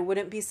 And I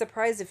wouldn't be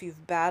surprised if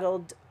you've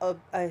battled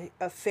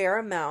a fair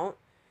amount,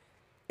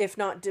 if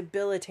not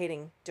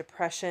debilitating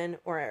depression,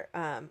 or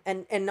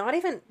and not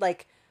even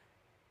like,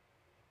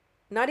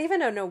 not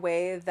even in a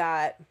way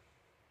that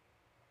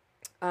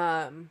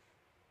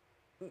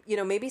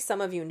maybe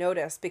some of you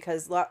notice,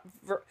 because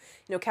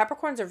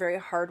Capricorns are very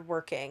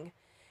hardworking,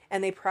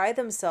 and they pride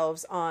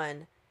themselves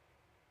on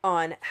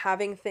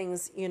having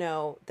things,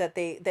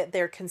 that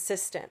they're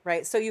consistent,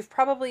 right? So you've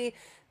probably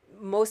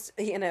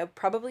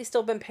probably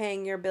still been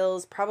paying your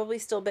bills, probably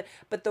still been,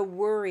 but the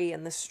worry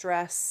and the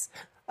stress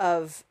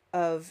of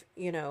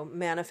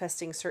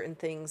manifesting certain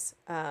things,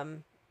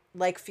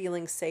 like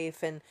feeling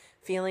safe and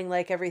feeling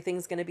like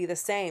everything's going to be the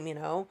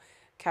same,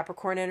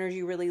 Capricorn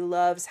energy really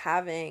loves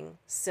having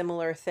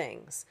similar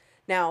things.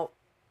 Now,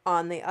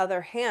 on the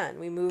other hand,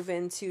 we move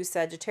into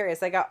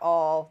Sagittarius. I got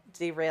all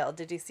derailed.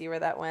 Did you see where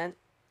that went?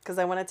 Because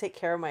I want to take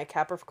care of my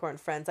Capricorn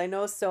friends. I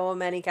know so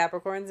many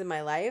Capricorns in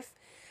my life.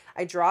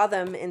 I draw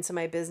them into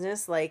my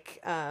business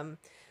like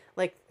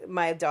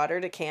my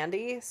daughter to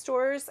candy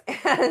stores.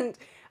 And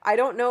I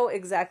don't know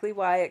exactly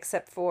why,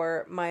 except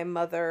for my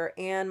mother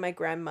and my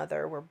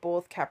grandmother were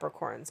both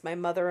Capricorns. My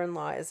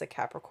mother-in-law is a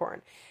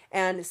Capricorn.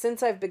 And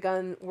since I've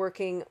begun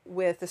working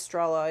with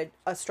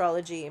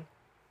astrology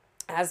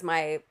as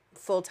my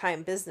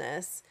full-time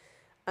business,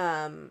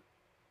 I've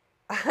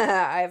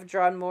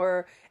drawn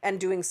more, and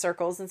doing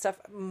circles and stuff,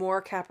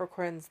 more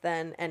Capricorns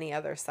than any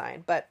other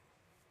sign. But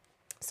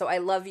so I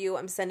love you.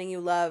 I'm sending you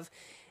love.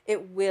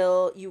 It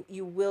will,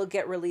 you will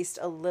get released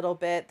a little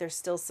bit. There's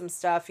still some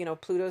stuff,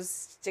 Pluto's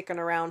sticking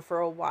around for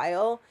a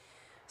while.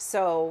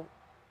 So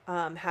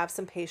have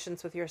some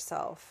patience with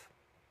yourself,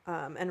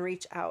 and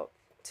reach out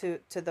to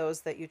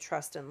those that you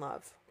trust and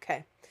love.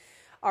 Okay.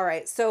 All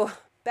right. So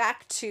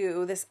back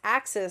to this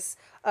axis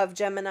of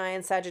Gemini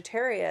and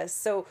Sagittarius.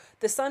 So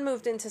the sun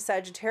moved into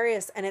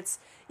Sagittarius, and it's,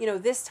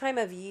 this time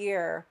of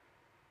year,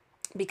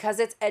 because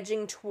it's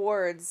edging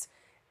towards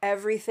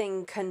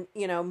everything,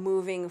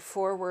 moving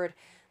forward,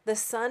 the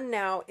sun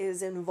now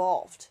is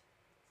involved.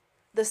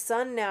 The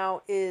sun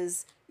now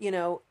is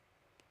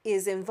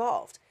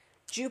involved.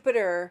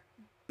 Jupiter,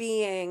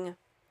 being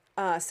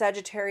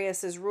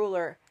Sagittarius's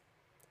ruler,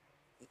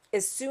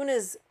 as soon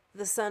as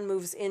the sun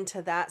moves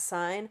into that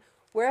sign,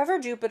 wherever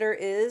Jupiter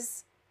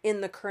is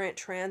in the current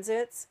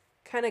transits,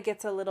 kind of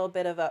gets a little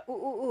bit of a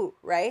ooh,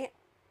 right?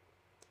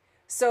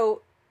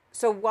 So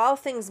while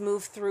things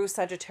move through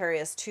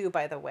Sagittarius too,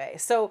 by the way.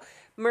 So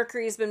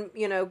Mercury's been,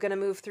 going to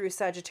move through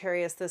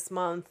Sagittarius this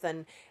month,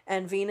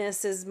 and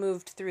Venus is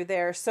moved through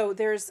there. So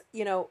there's,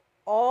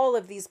 all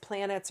of these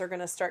planets are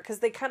going to start, because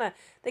they kind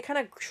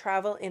of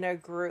travel in a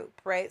group,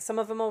 right? Some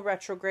of them will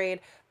retrograde,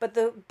 but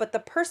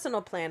the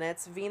personal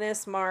planets,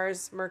 Venus,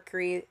 Mars,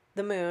 Mercury,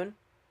 the moon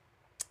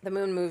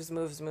moves,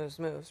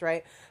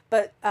 right?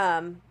 But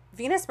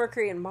Venus,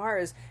 Mercury, and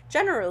Mars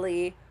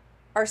generally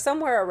are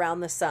somewhere around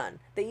the sun.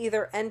 They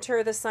either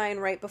enter the sign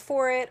right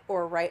before it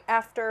or right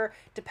after,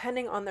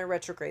 depending on their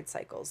retrograde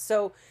cycles.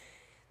 So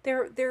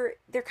they're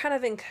kind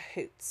of in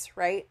cahoots,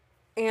 right?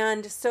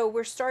 And so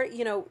we're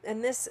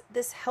and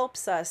this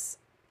helps us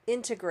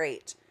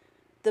integrate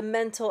the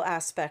mental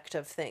aspect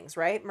of things,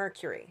 right?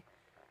 Mercury.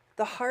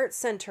 The heart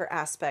center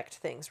aspect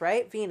things,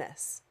 right?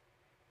 Venus.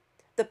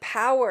 The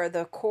power,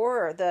 the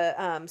core,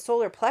 the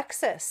solar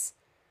plexus,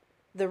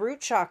 the root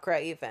chakra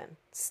even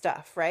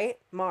stuff, right?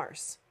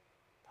 Mars.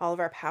 All of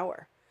our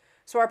power.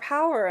 So our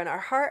power and our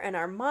heart and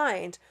our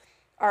mind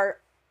are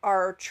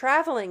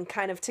traveling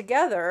kind of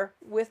together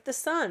with the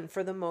sun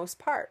for the most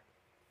part.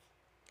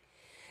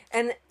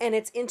 And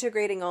it's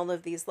integrating all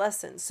of these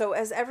lessons. So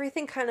as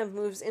everything kind of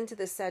moves into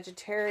the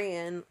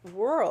Sagittarian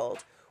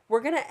world,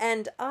 we're going to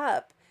end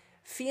up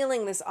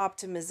feeling this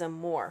optimism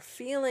more,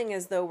 feeling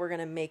as though we're going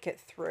to make it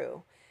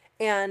through.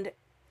 And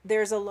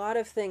there's a lot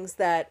of things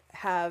that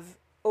have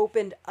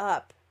opened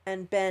up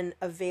and been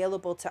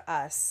available to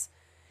us,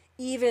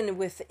 even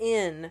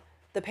within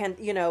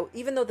the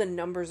even though the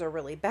numbers are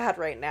really bad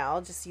right now.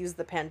 I'll just use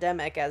the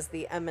pandemic as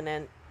the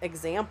eminent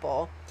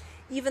example.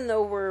 Even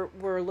though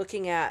we're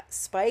looking at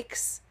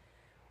spikes,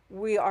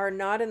 we are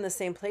not in the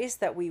same place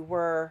that we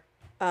were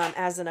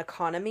as an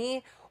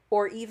economy,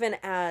 or even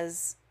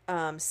as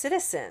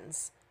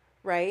citizens,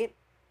 right?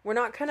 We're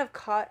not kind of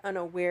caught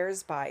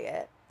unawares by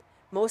it.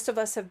 Most of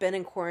us have been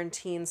in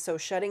quarantine, so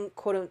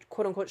quote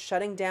unquote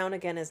shutting down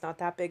again is not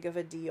that big of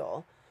a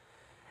deal.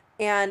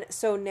 And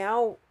so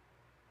now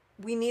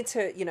we need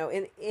to,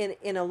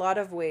 in a lot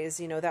of ways,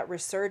 that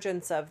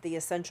resurgence of the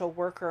essential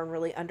worker and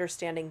really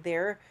understanding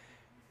their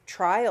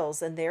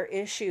trials and their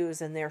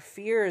issues and their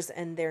fears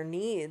and their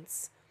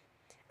needs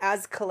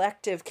as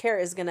collective care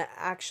is going to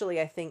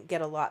actually, I think,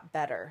 get a lot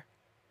better,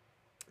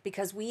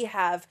 because we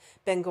have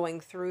been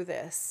going through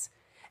this.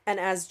 And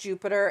as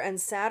Jupiter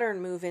and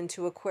Saturn move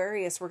into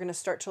Aquarius, we're going to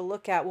start to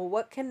look at, well,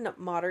 what can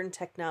modern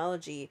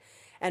technology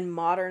and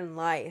modern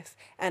life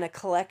and a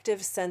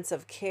collective sense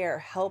of care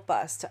help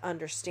us to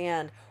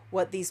understand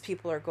what these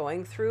people are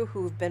going through,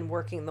 who've been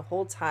working the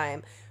whole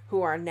time,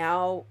 who are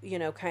now,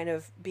 kind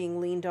of being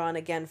leaned on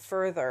again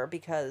further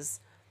because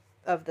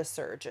of the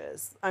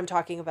surges. I'm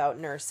talking about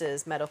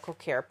nurses, medical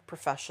care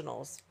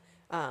professionals,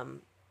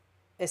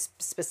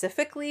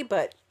 specifically,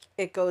 but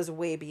it goes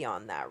way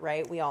beyond that,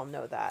 right? We all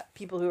know that.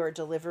 People who are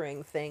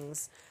delivering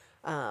things,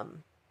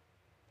 and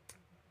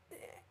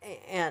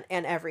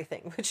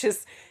everything, which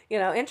is,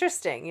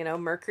 interesting.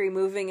 Mercury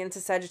moving into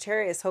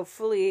Sagittarius,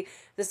 hopefully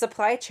the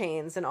supply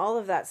chains and all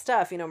of that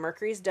stuff,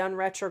 Mercury's done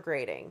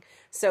retrograding.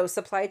 So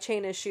supply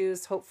chain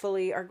issues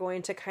hopefully are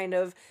going to kind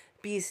of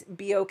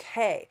be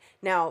okay.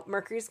 Now,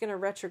 Mercury's going to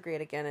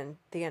retrograde again in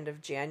the end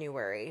of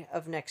January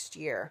of next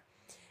year.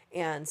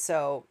 And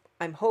so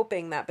I'm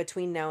hoping that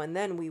between now and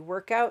then we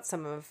work out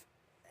some of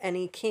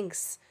any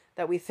kinks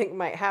that we think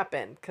might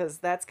happen, because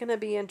that's going to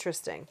be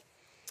interesting.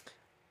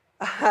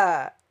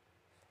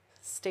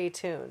 Stay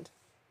tuned.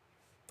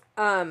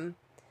 Have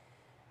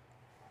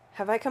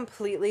I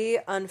completely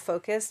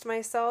unfocused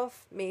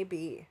myself?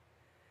 Maybe.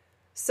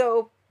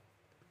 So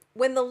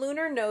when the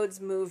lunar nodes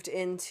moved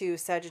into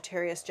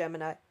Sagittarius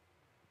Gemini,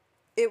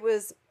 it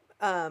was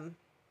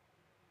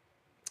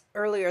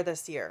earlier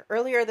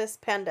this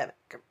pandemic.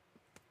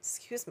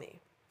 Excuse me.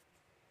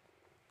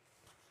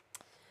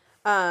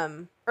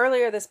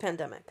 Earlier this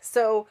pandemic.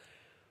 So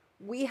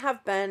we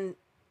have been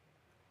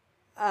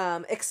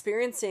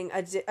experiencing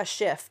a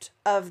shift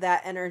of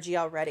that energy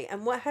already.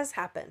 And what has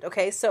happened?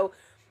 Okay, so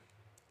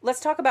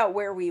let's talk about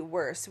where we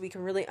were so we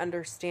can really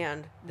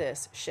understand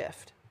this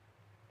shift.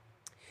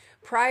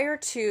 Prior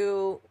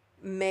to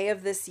May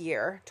of this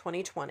year,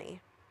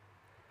 2020,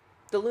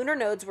 the lunar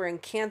nodes were in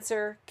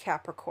Cancer,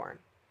 Capricorn.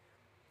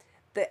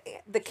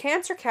 The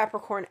Cancer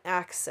Capricorn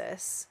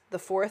axis, the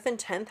 4th and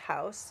 10th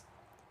house,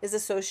 is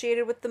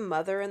associated with the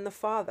mother and the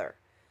father.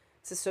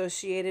 It's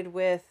associated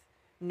with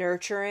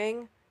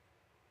nurturing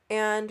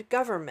and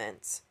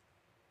government,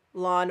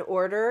 law and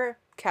order,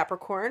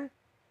 Capricorn,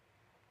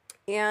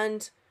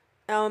 and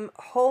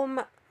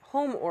home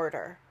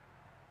order,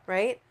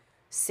 right?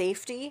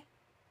 Safety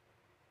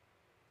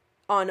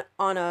on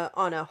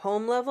a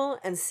home level,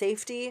 and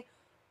safety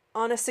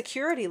on a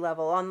security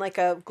level, on like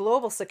a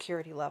global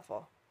security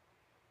level.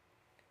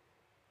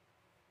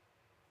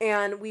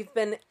 And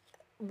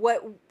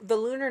what the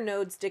lunar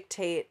nodes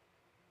dictate,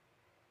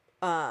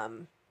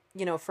 from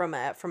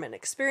an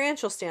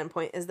experiential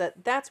standpoint, is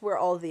that's where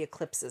all the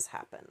eclipses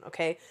happen.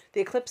 Okay.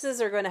 The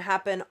eclipses are going to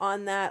happen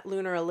on that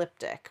lunar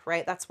ecliptic,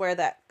 right? That's where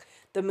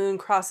the moon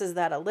crosses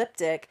that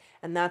ecliptic,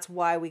 and that's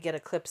why we get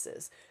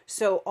eclipses.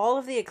 So all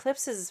of the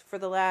eclipses for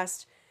the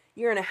last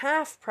year and a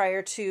half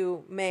prior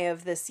to May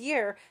of this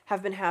year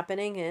have been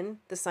happening in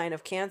the sign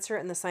of Cancer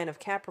and the sign of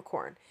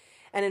Capricorn.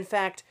 And in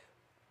fact,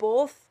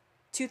 both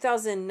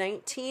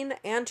 2019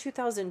 and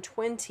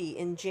 2020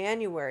 in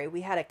January,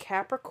 we had a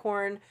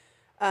Capricorn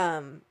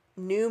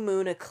new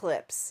moon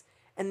eclipse,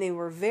 and they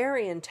were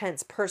very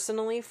intense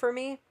personally for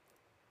me,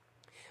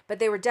 but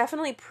they were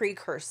definitely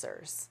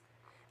precursors.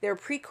 They were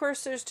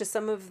precursors to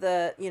some of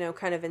the,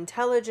 kind of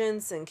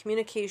intelligence and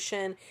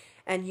communication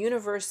and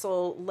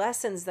universal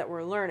lessons that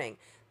we're learning.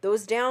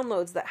 Those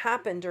downloads that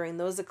happen during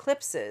those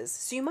eclipses.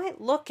 So you might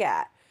look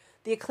at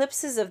the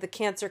eclipses of the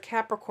Cancer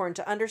Capricorn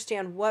to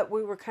understand what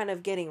we were kind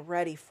of getting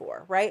ready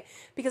for, right?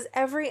 Because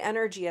every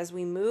energy as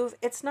we move,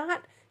 it's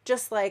not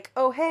just like,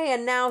 oh, hey,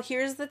 and now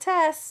here's the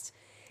test.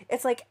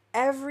 It's like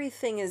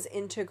everything is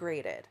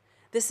integrated.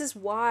 This is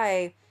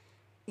why,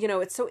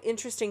 it's so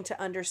interesting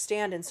to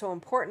understand, and so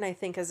important, I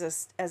think, as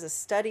a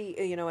study,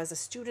 as a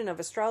student of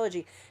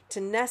astrology,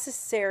 to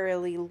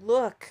necessarily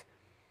look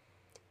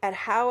at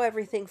how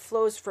everything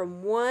flows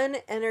from one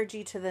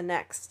energy to the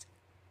next.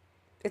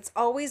 It's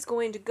always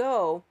going to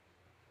go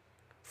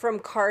from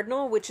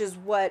cardinal, which is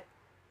what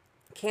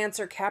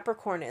Cancer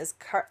Capricorn is.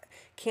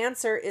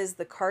 Cancer is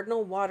the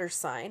cardinal water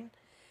sign,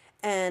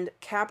 and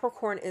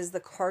Capricorn is the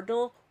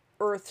cardinal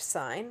earth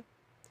sign.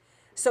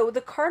 So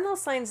the cardinal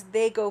signs,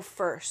 they go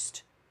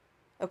first.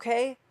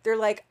 Okay? They're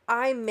like,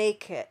 I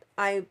make it.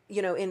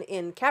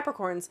 In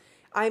Capricorns,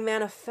 I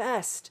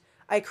manifest.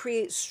 I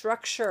create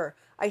structure.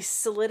 I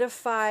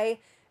solidify,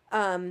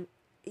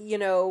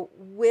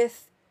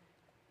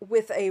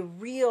 with a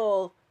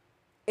real,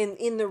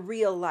 in the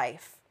real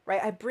life,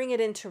 right? I bring it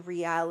into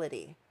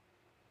reality.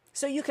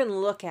 So you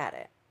can look at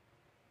it,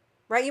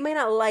 right? You may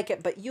not like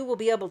it, but you will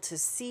be able to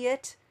see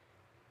it,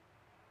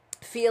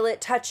 feel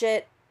it, touch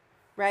it,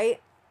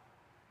 right?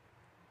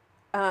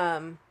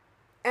 And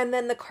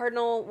then the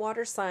cardinal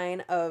water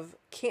sign of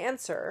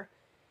Cancer,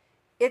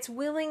 it's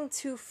willing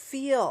to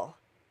feel,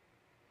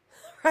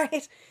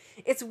 right?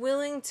 It's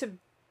willing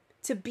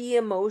to be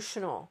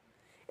emotional.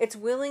 It's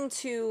willing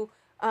to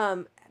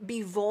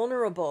be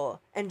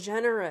vulnerable and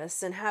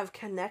generous and have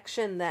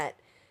connection that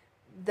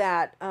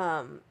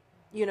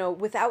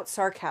without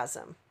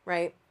sarcasm,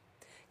 right?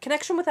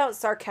 Connection without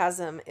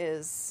sarcasm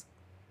is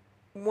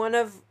one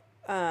of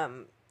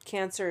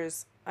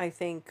Cancer's, I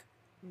think,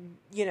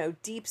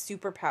 deep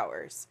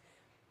superpowers.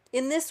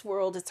 In this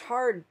world, it's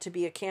hard to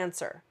be a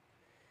Cancer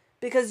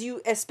because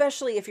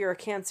especially if you're a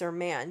Cancer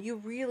man, you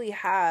really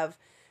have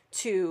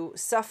to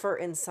suffer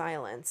in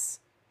silence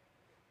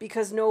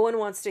because no one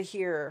wants to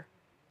hear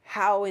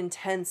how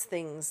intense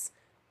things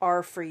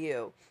are for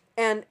you.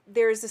 And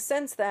there's a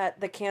sense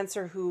that the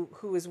Cancer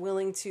who is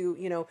willing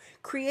to,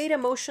 create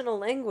emotional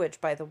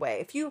language, by the way.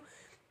 If you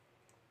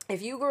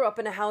grew up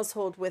in a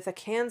household with a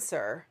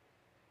Cancer,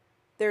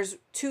 there's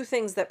two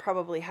things that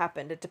probably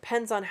happened. It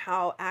depends on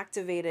how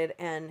activated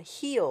and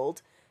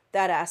healed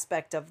that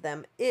aspect of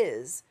them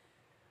is.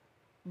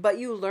 But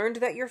you learned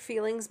that your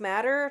feelings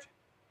mattered,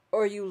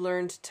 or you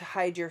learned to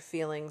hide your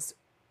feelings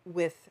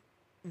with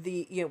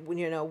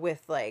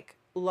with like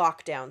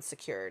lockdown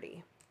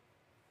security.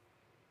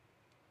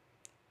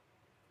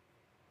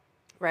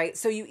 Right?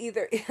 So you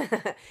either,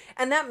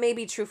 and that may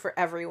be true for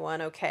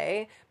everyone,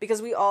 okay?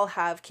 Because we all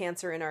have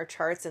Cancer in our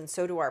charts, and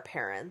so do our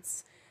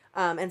parents,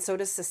 and so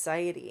does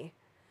society.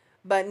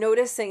 But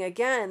noticing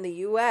again, the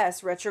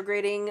U.S.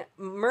 retrograding,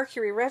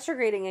 Mercury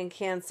retrograding in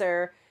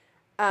Cancer,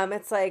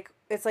 it's like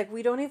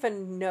we don't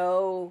even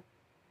know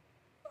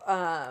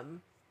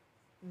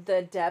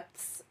the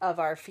depths of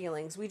our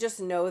feelings. We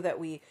just know that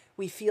we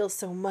feel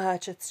so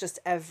much. It's just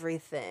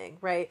everything,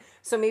 right?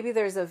 So maybe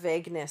there's a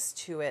vagueness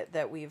to it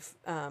that we've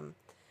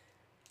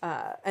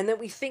and that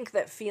we think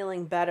that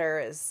feeling better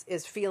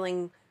is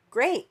feeling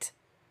great.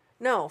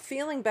 No,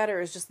 feeling better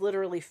is just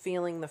literally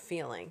feeling the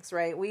feelings,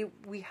 right?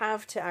 We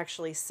have to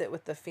actually sit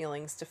with the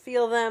feelings to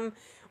feel them.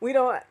 We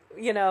don't,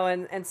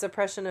 and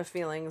suppression of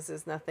feelings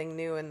is nothing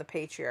new in the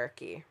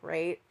patriarchy,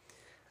 right?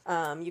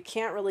 You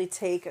can't really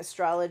take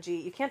astrology,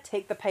 you can't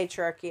take the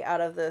patriarchy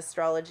out of the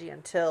astrology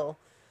until,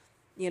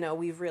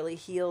 we've really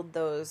healed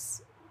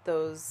those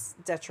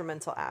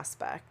detrimental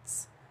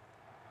aspects.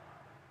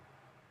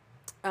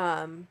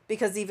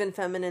 Because even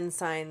feminine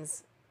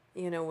signs,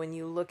 when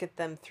you look at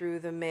them through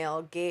the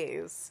male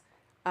gaze,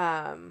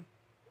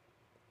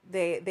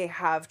 they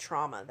have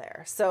trauma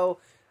there. So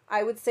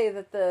I would say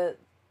that the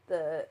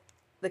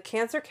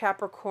Cancer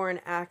Capricorn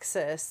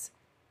axis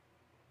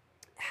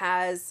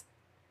has,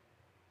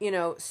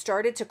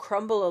 started to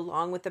crumble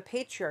along with the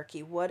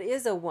patriarchy. What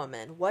is a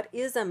woman? What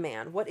is a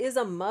man? What is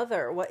a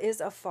mother? What is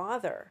a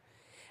father?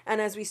 And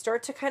as we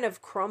start to kind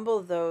of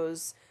crumble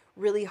those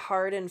really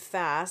hard and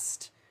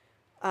fast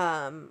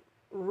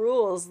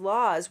rules,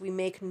 laws, we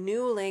make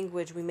new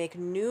language, we make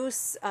new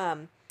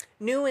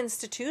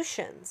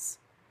institutions,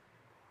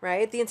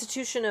 right? The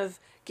institution of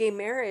gay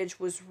marriage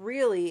was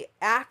really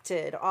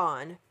acted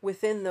on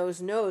within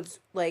those nodes,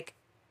 like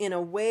in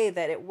a way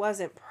that it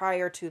wasn't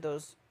prior to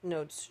those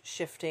nodes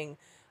shifting.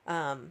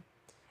 And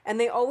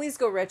they always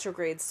go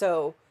retrograde.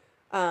 So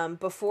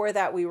before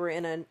that, we were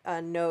in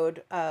a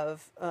node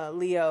of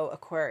Leo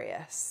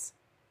Aquarius,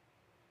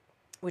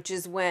 which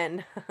is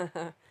when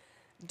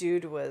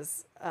dude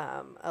was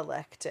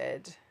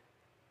elected.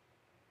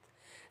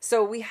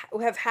 So we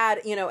have had,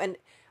 and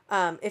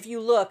if you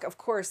look, of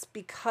course,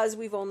 because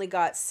we've only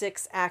got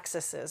 6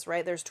 axes,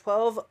 right? There's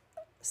 12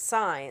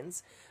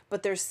 signs,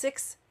 but there's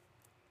 6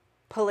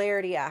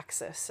 polarity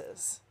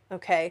axes.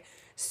 Okay,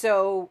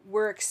 so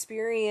we're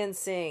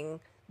experiencing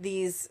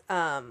these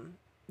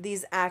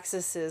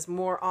axes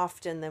more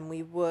often than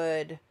we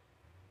would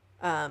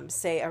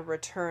say a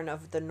return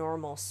of the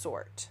normal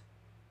sort.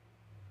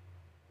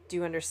 Do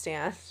you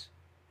understand?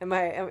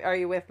 Are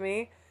you with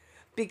me?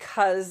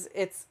 Because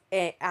it's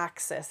an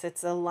axis,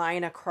 it's a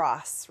line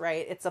across,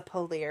 right? It's a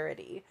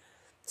polarity.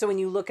 So when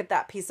you look at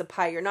that piece of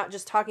pie, you're not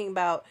just talking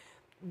about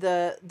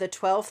the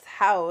 12th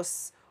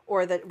house,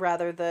 or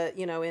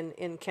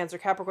in Cancer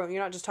Capricorn,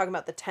 you're not just talking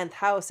about the 10th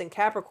house in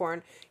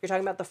Capricorn, you're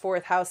talking about the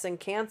 4th house in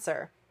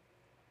Cancer.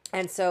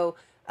 And so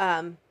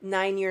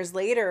 9 years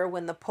later,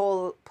 when the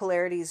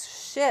polarities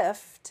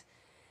shift,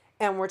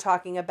 and we're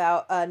talking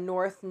about a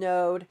north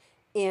node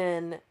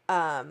in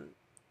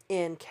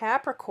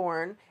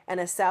Capricorn and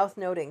a south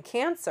node in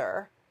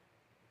Cancer,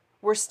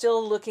 we're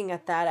still looking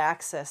at that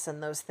axis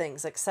and those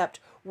things, except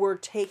we're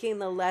taking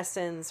the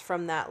lessons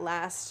from that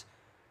last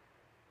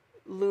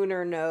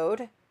lunar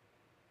node,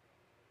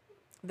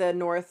 the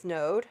north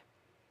node,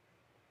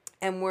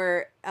 and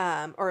we're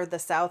or the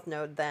south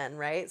node then,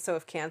 right? So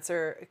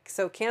Cancer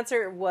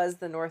was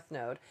the north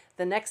node.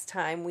 The next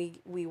time we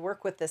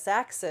work with this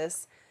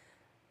axis,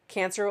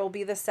 Cancer will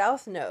be the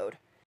south node.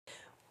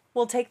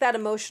 We'll take that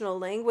emotional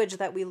language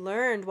that we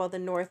learned while the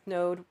north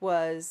node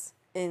was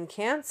in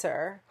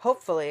Cancer,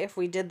 hopefully, if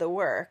we did the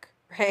work,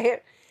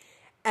 right?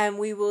 And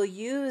we will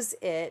use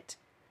it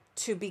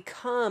to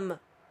become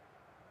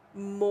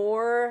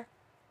more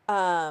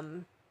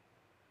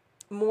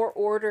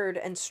ordered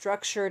and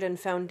structured and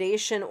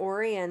foundation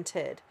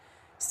oriented,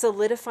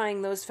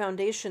 solidifying those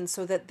foundations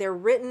so that they're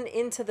written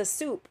into the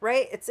soup,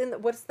 right? It's in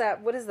what is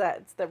that?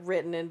 It's the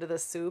written into the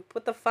soup.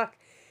 What the fuck?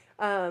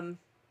 They're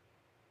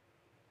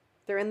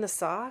in the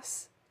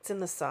sauce. It's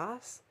in the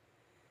sauce.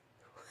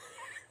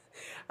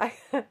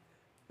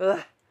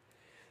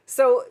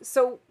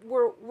 So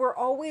we're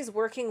always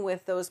working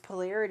with those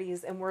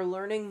polarities, and we're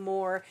learning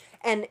more,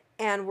 and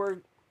we're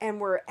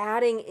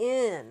adding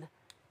in,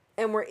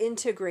 and we're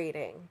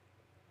integrating.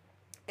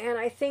 And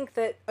I think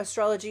that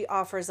astrology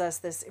offers us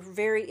this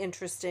very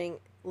interesting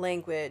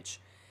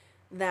language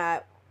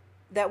that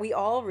that we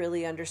all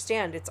really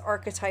understand. It's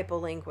archetypal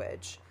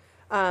language.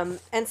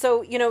 And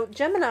so,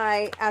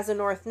 Gemini as a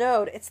North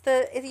Node, it's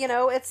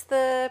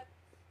the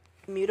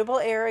mutable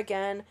air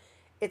again.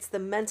 It's the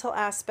mental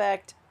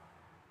aspect.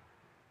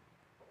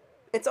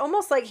 It's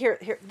almost like here,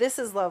 this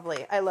is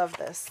lovely. I love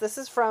this. This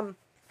is from,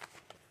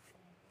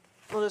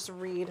 we'll just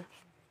read.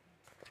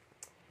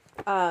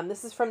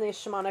 This is from the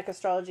Shamanic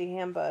Astrology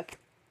Handbook.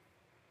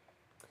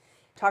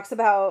 Talks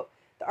about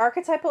the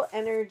archetypal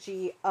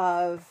energy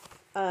of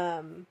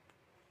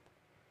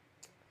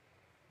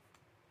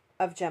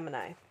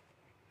Gemini.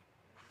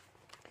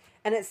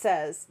 And it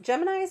says,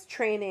 Gemini's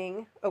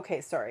training... Okay,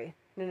 sorry.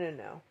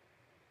 No.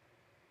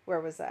 Where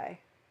was I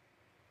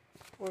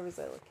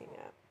looking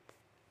at?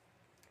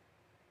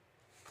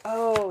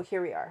 Oh,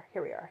 here we are.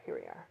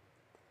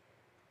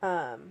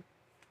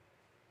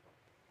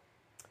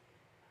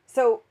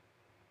 So...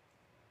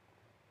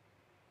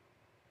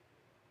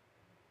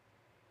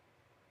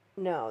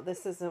 No,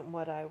 this isn't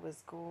what I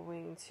was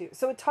going to...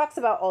 So it talks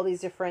about all these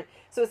different...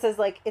 So it says,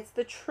 like, it's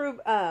the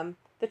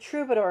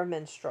troubadour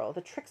minstrel,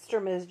 the trickster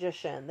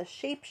magician, the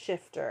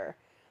shapeshifter,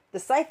 the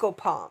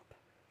psychopomp,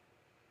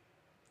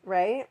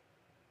 right?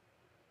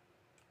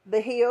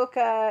 The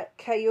Hioka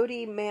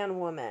coyote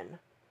man-woman,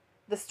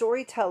 the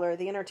storyteller,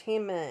 the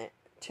entertainer,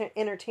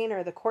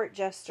 the court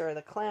jester,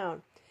 the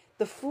clown,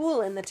 the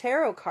fool in the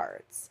tarot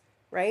cards,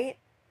 right?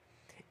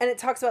 And it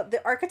talks about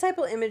the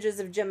archetypal images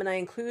of Gemini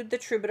include the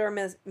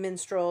troubadour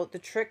minstrel, the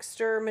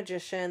trickster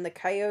magician, the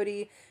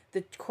coyote,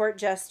 the court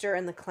jester,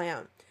 and the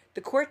clown.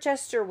 The court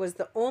jester was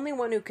the only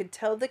one who could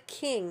tell the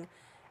king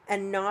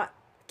and not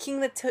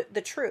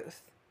the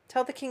truth.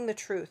 Tell the king the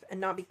truth and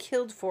not be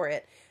killed for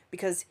it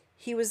because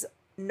he was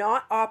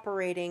not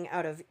operating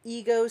out of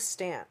ego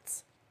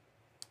stance.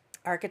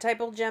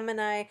 Archetypal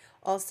Gemini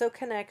also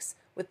connects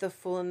with the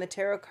fool in the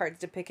tarot cards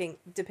depicting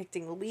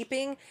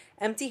leaping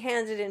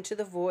empty-handed into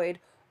the void,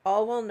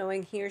 all while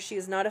knowing he or she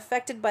is not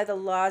affected by the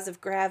laws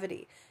of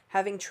gravity,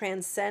 having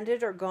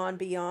transcended or gone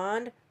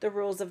beyond the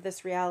rules of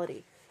this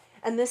reality.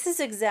 And this is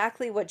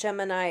exactly what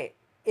Gemini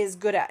is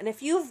good at. And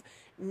if you've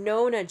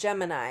known a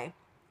Gemini,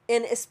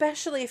 and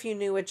especially if you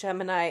knew a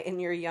Gemini in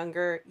your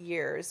younger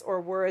years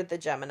or were the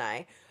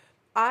Gemini,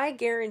 I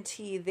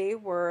guarantee they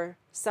were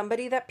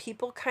somebody that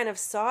people kind of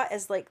saw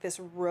as like this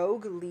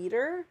rogue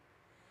leader.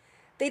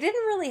 They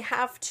didn't really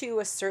have to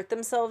assert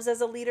themselves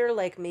as a leader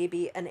like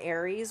maybe an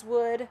Aries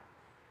would,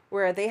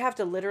 where they have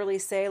to literally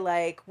say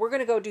like, we're going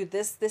to go do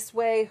this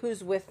way,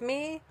 who's with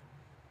me?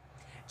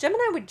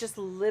 Gemini would just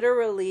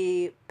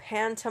literally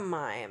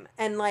pantomime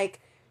and like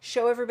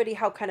show everybody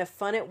how kind of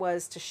fun it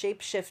was to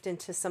shapeshift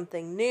into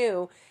something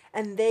new,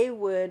 and they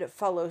would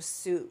follow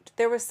suit.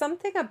 There was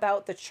something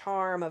about the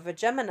charm of a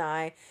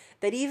Gemini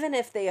that even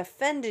if they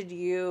offended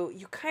you,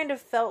 you kind of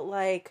felt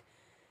like,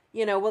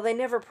 well, they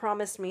never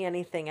promised me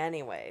anything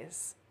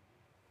anyways.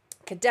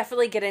 Could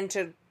definitely get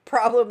into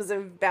problems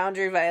and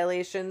boundary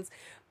violations,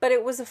 but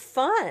it was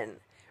fun.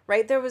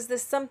 Right? There was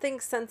this sense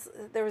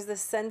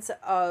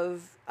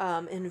of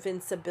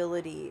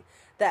invincibility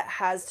that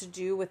has to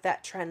do with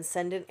that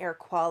transcendent air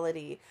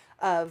quality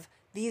of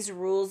these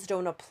rules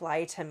don't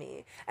apply to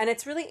me. And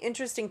it's really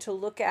interesting to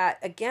look at,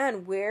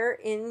 again, where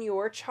in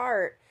your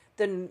chart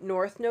the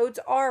North nodes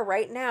are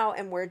right now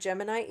and where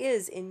Gemini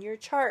is in your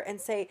chart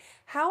and say,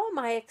 how am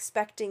I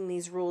expecting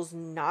these rules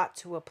not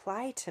to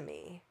apply to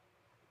me?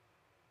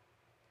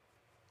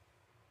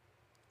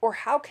 Or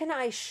how can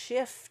I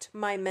shift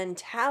my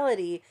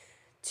mentality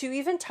to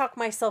even talk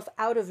myself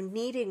out of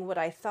needing what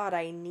I thought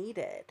I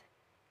needed?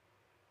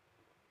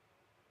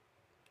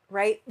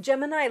 Right?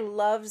 Gemini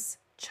loves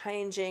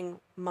changing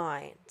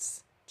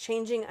minds,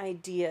 changing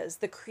ideas.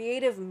 The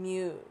creative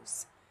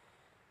muse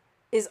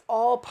is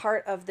all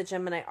part of the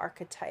Gemini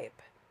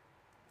archetype.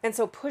 And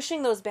so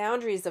pushing those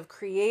boundaries of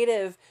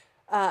creative,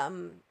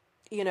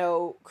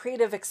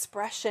 creative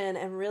expression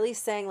and really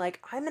saying like,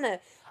 I'm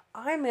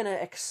going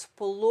to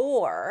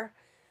explore,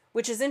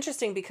 which is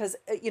interesting because,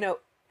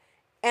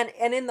 and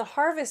in the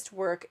harvest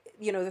work,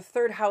 the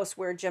third house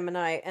where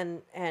Gemini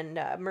and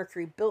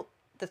Mercury built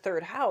the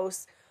third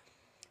house,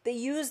 they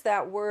use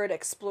that word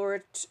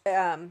explore.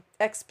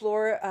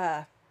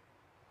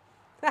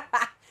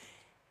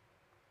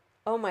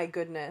 Oh my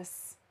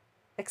goodness.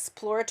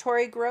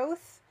 Exploratory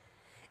growth.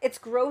 It's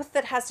growth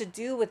that has to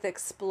do with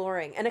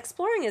exploring. And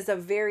exploring is a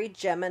very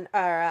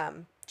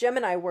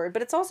Gemini word,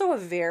 but it's also a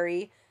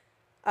very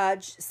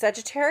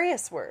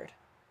Sagittarius word.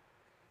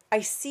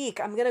 I seek.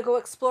 I'm going to go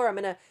explore. I'm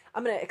going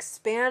to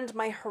expand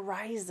my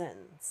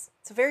horizons.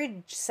 It's a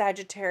very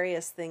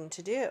Sagittarius thing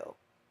to do.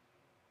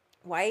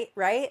 Right?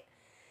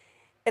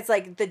 It's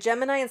like the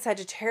Gemini and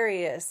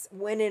Sagittarius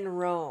when in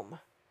Rome.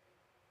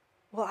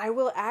 Well, I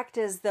will act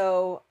as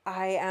though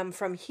I am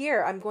from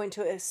here. I'm going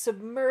to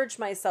submerge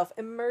myself,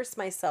 immerse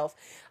myself.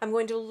 I'm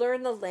going to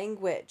learn the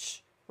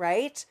language,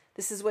 right?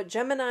 This is what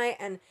Gemini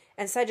and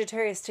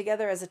Sagittarius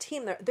together as a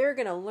team, they're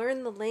going to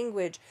learn the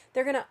language.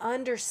 They're going to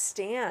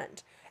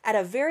understand at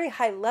a very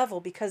high level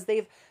because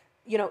they've,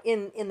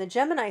 in the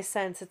Gemini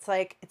sense, it's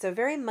like, it's a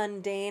very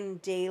mundane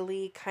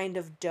daily kind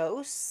of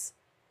dose,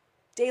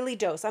 Daily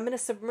dose. I'm going to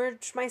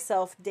submerge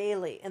myself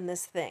daily in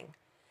this thing.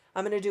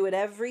 I'm going to do it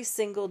every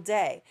single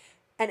day.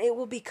 And it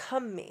will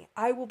become me.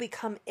 I will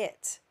become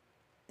it.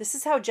 This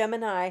is how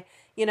Gemini,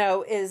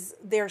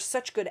 they're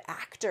such good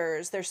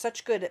actors. They're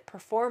such good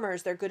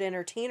performers. They're good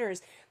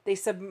entertainers. They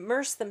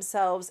submerge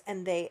themselves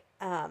and they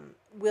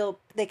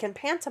can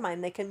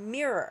pantomime. They can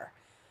mirror.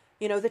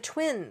 The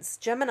twins,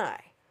 Gemini,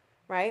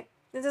 right?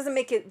 It doesn't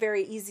make it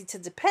very easy to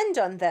depend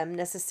on them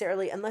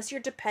necessarily unless you're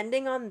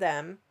depending on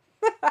them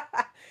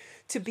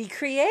to be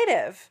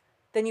creative.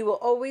 Then you will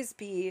always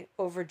be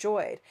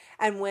overjoyed.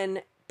 And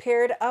when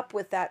paired up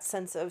with that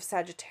sense of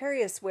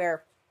Sagittarius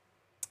where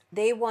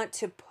they want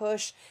to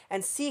push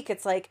and seek,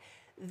 it's like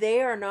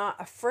they are not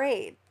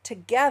afraid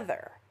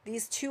together.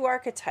 These two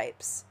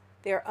archetypes,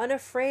 they are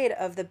unafraid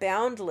of the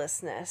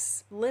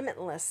boundlessness,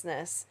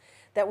 limitlessness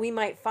that we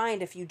might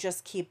find if you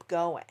just keep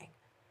going.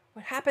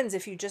 What happens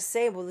if you just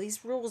say, well,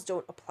 these rules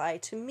don't apply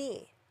to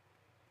me?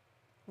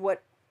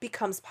 What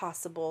becomes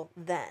possible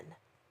then?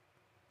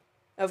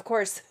 Of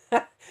course,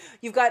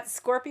 you've got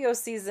Scorpio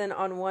season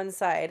on one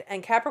side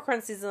and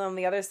Capricorn season on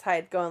the other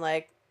side going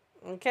like,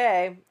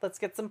 okay, let's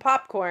get some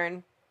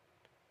popcorn.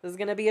 There's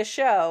going to be a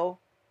show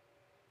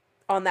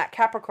on that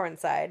Capricorn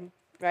side,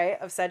 right,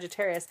 of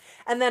Sagittarius.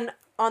 And then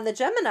on the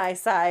Gemini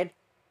side,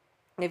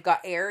 we've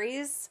got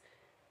Aries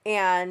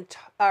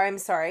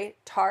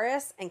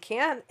Taurus and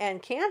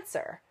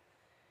Cancer.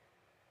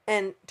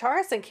 And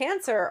Taurus and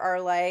Cancer are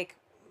like,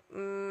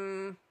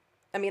 Taurus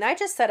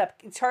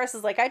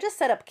is like, I just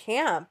set up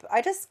camp.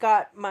 I just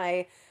got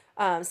my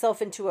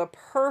self into a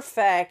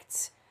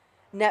perfect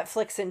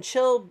Netflix and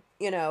chill,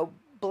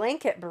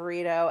 blanket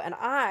burrito, and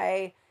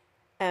I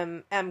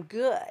am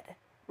good,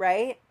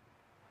 right?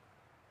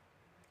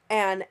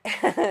 And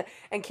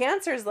and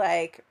Cancer's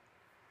like,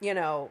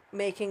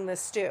 making the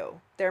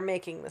stew. They're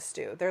making the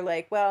stew. They're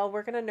like, well,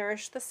 we're going to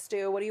nourish the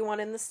stew. What do you want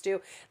in the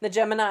stew? The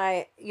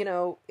Gemini,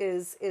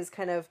 is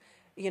kind of,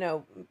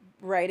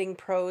 writing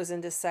prose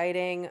and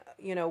deciding,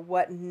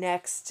 what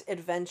next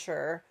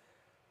adventure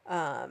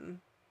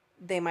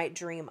they might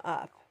dream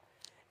up.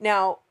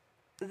 Now,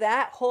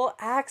 that whole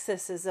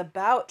axis is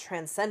about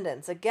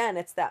transcendence. Again,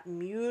 it's that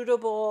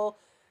mutable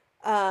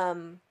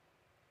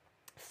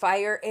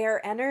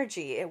fire-air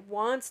energy. It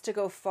wants to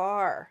go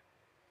far.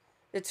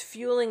 It's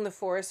fueling the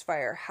forest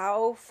fire.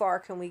 How far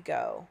can we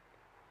go?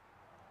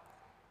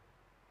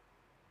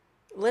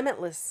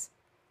 Limitless.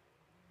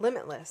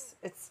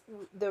 It's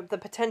the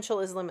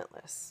potential is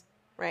limitless,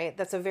 right?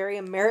 That's a very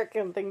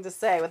American thing to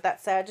say with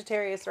that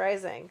Sagittarius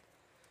rising.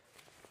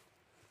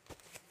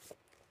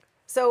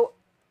 So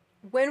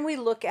when we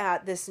look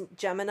at this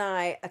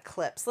Gemini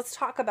eclipse, let's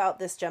talk about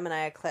this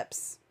Gemini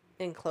eclipse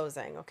in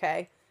closing,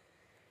 okay?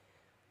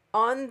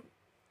 On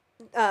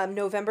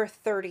November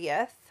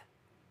 30th,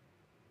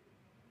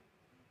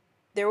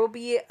 there will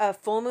be a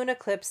full moon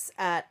eclipse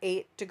at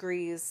 8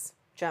 degrees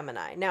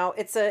Gemini. Now,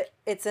 it's a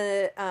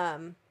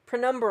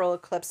penumbral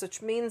eclipse,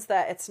 which means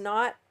that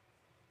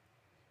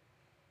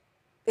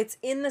it's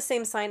in the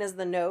same sign as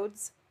the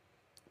nodes,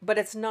 but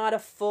it's not a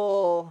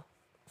full-on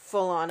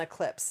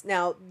eclipse.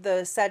 Now,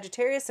 the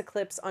Sagittarius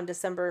eclipse on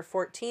December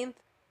 14th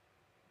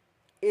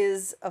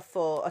is a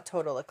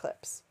total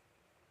eclipse.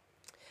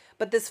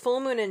 But this full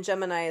moon in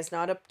Gemini is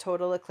not a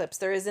total eclipse.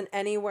 There isn't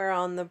anywhere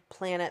on the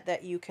planet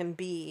that you can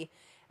be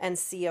and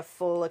see a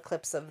full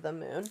eclipse of the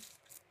moon.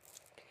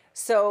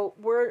 So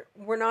we're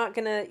not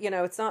going to,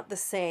 it's not the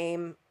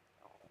same,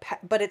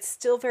 but it's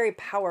still very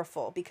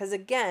powerful because,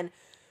 again,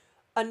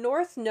 a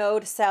north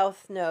node,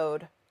 south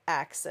node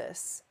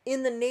axis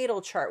in the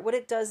natal chart, what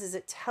it does is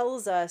it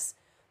tells us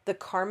the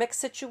karmic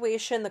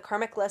situation, the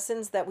karmic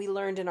lessons that we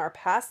learned in our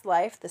past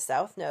life, the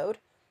south node,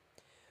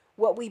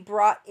 what we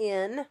brought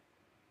in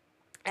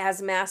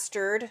as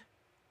mastered,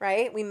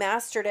 right? We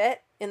mastered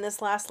it in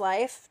this last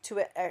life to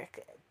a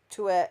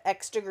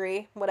X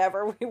degree,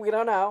 whatever, we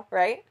don't know,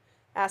 right?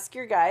 Ask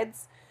your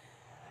guides.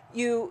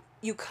 You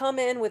come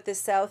in with this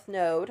south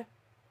node.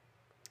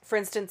 For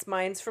instance,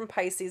 mine's from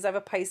Pisces. I have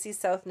a Pisces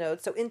south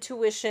node. So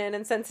intuition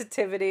and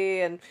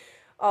sensitivity and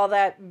all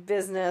that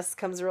business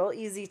comes real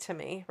easy to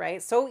me,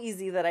 right? So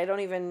easy that I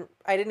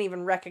didn't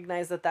even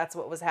recognize that that's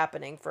what was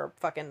happening for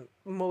fucking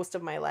most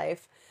of my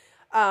life.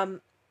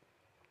 And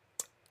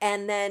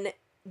then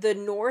the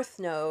north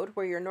node,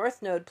 where your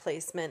north node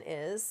placement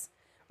is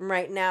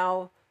right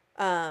now,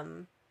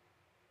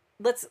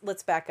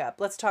 let's back up.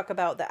 Let's talk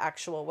about the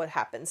actual what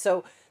happened.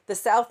 So the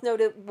south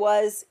node, it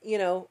was,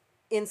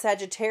 in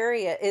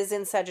Sagittarius, is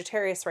in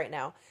Sagittarius right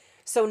now.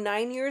 So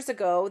 9 years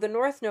ago, the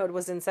north node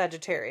was in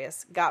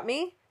Sagittarius. Got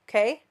me?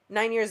 Okay.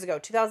 9 years ago,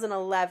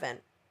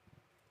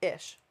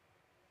 2011-ish.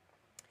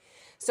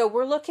 So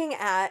we're looking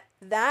at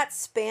that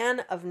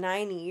span of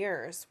 9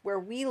 years where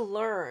we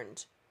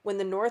learned when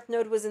the north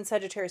node was in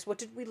Sagittarius. What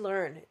did we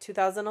learn?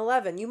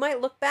 2011. You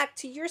might look back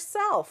to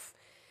yourself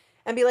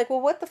and be like,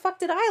 well, what the fuck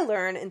did I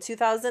learn in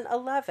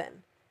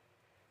 2011?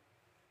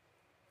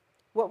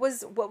 What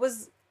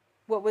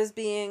was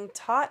being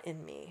taught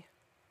in me?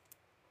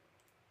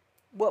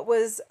 What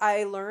was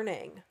I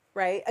learning?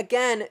 right?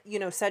 Again,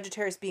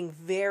 Sagittarius being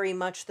very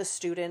much the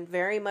student,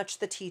 very much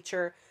the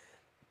teacher,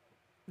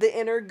 the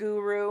inner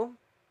guru,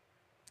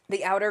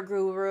 the outer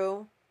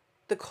guru,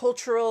 the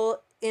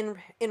cultural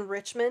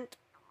enrichment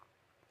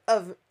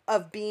of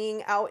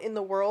being out in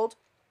the world,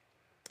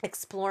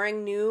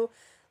 exploring new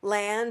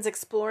lands,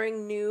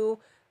 exploring new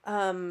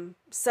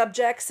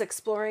subjects,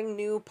 exploring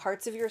new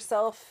parts of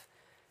yourself,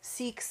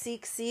 seek,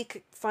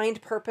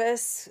 find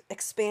purpose,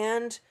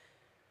 expand.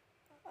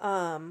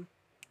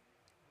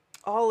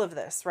 All of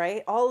this,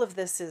 right? All of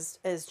this is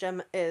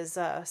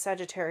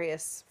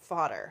Sagittarius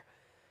fodder.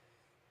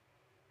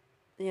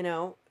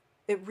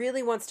 It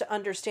really wants to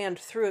understand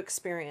through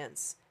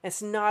experience.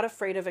 It's not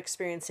afraid of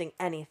experiencing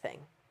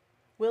anything.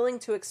 Willing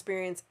to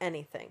experience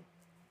anything.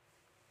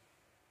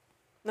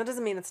 That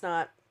doesn't mean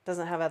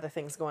doesn't have other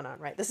things going on,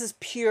 right? This is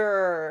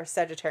pure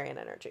Sagittarian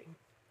energy.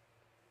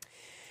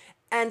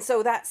 And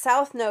so that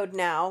South Node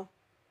now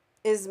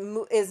is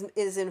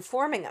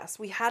informing us.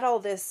 We had all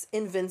this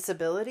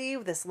invincibility,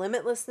 this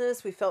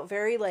limitlessness. We felt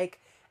very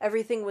like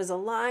everything was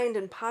aligned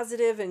and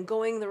positive and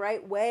going the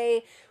right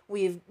way.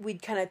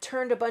 We'd kind of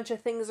turned a bunch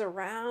of things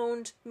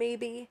around,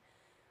 maybe,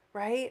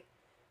 right?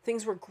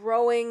 Things were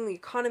growing, the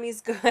economy's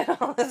good,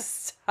 all this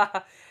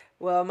stuff.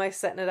 Well, am I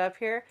setting it up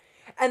here?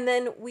 And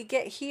then we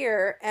get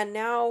here, and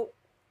now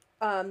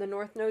the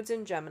North Node's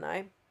in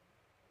Gemini.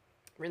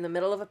 We're in the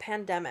middle of a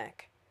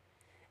pandemic.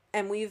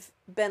 And we've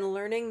been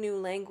learning new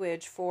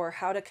language for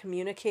how to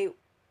communicate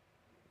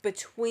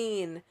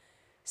between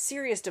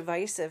serious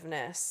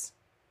divisiveness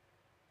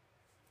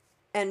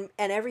and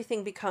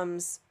everything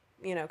becomes,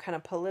 kind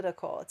of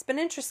political. It's been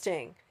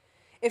interesting.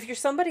 If you're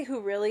somebody who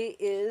really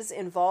is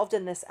involved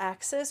in this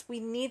axis, we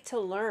need to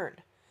learn.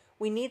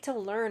 We need to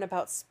learn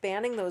about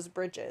spanning those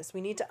bridges.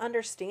 We need to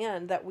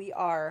understand that we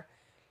are,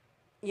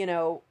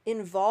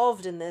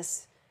 involved in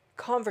this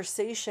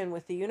conversation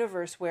with the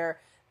universe where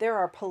there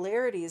are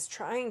polarities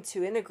trying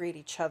to integrate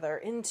each other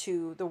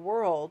into the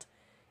world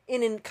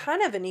in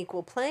kind of an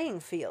equal playing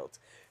field.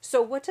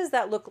 So what does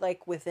that look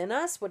like within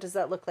us? What does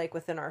that look like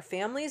within our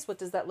families? What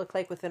does that look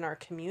like within our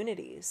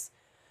communities?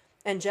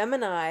 And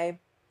Gemini,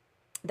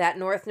 that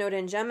North Node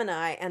in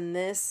Gemini, and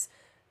this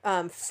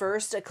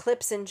first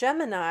eclipse in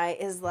Gemini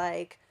is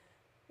like,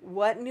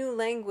 what new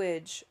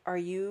language are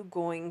you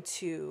going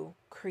to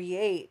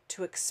create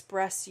to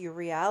express your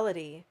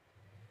reality?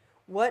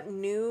 What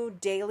new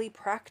daily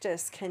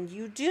practice can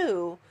you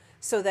do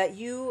so that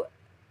you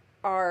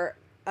are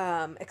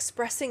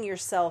expressing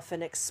yourself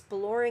and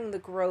exploring the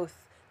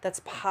growth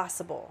that's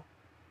possible,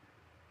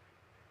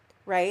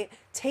 right?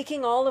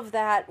 Taking all of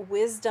that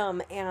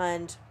wisdom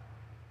and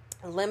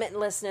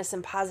limitlessness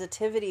and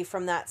positivity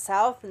from that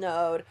South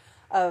Node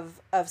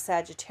of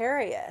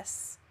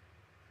Sagittarius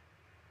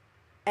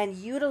and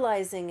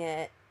utilizing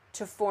it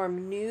to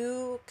form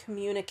new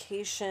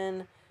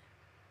communication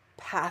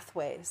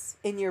pathways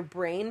in your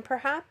brain,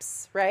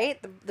 perhaps, right?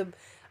 The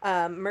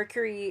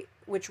Mercury,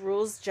 which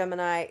rules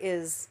Gemini,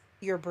 is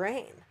your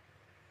brain.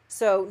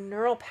 So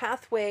neural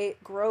pathway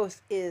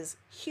growth is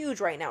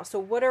huge right now. So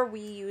what are we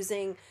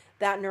using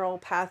that neural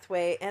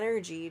pathway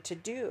energy to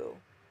do?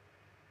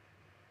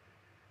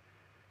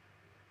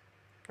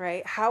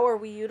 Right? How are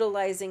we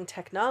utilizing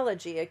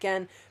technology?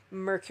 Again,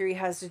 Mercury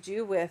has to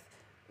do with,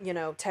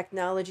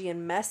 technology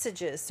and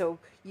messages. So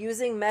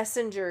using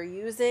Messenger,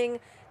 using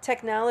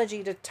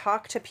technology to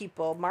talk to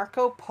people,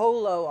 Marco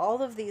Polo,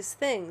 all of these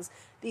things,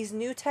 these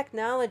new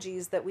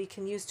technologies that we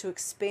can use to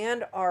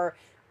expand our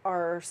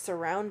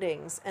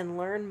surroundings and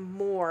learn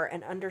more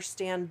and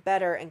understand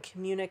better and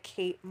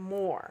communicate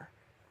more,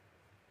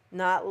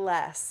 not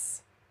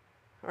less,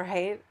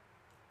 right?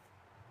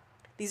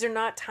 These are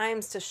not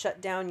times to shut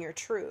down your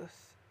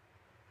truth.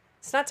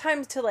 It's not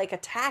time to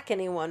attack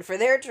anyone for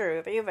their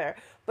truth either,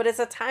 but it's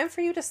a time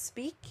for you to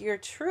speak your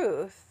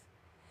truth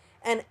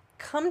and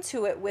come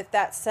to it with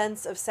that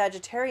sense of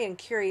Sagittarian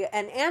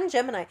and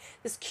Gemini,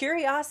 this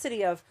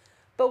curiosity of,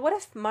 but what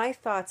if my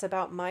thoughts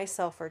about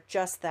myself are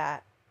just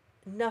that,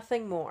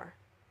 nothing more?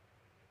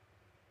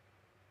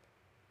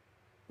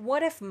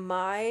 What if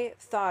my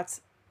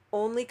thoughts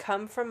only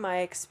come from my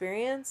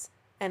experience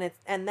and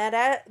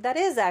that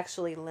is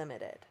actually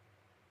limited?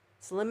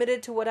 It's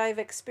limited to what I've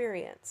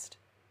experienced.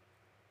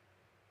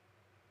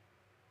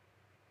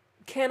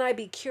 Can I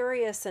be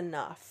curious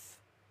enough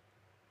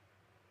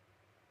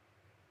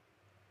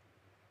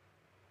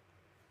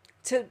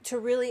to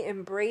really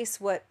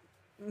embrace what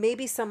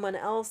maybe someone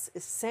else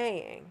is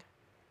saying,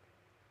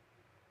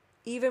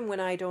 even when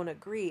I don't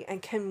agree?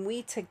 And can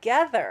we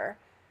together,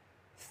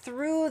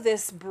 through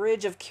this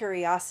bridge of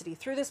curiosity,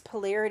 through this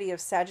polarity of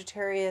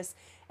Sagittarius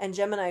and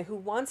Gemini, who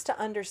wants to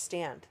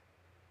understand,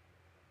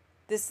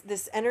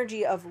 this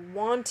energy of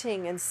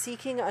wanting and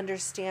seeking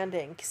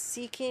understanding,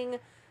 seeking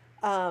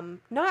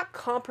not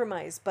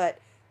compromise, but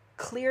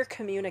clear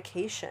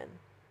communication,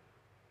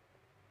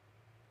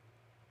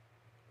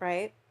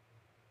 right?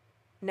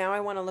 Now I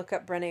want to look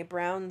up Brené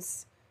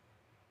Brown's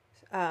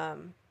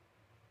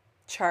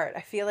chart.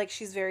 I feel like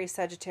she's very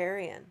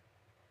Sagittarian.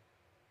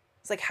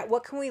 It's like,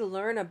 what can we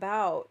learn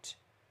about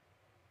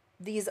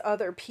these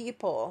other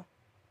people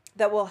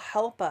that will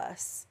help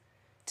us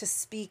to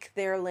speak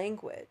their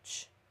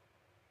language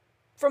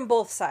from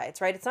both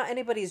sides, right? It's not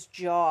anybody's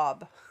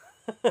job,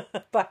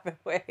 by the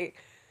way.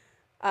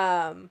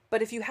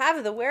 But if you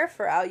have the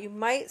wherefore, you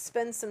might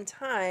spend some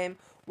time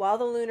while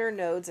the lunar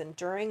nodes and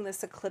during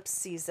this eclipse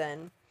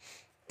season,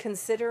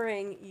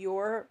 considering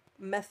your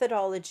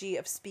methodology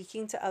of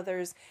speaking to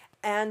others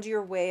and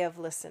your way of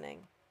listening.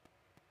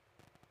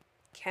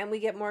 Can we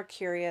get more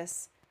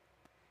curious?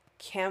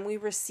 Can we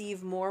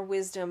receive more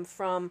wisdom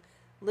from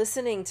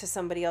listening to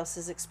somebody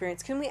else's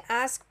experience? Can we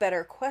ask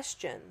better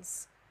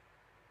questions?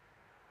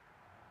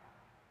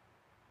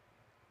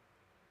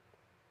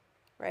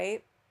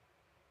 Right?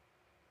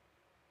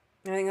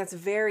 I think that's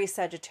very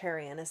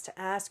Sagittarian, is to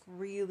ask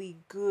really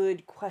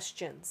good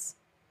questions.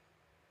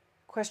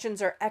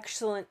 Questions are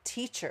excellent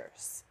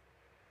teachers.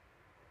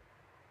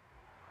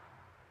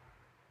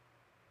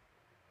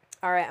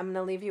 All right, I'm going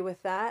to leave you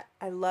with that.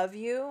 I love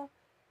you.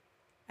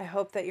 I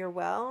hope that you're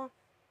well.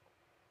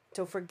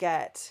 Don't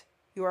forget,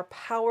 you are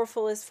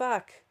powerful as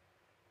fuck.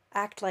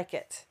 Act like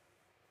it.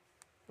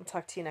 I'll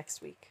talk to you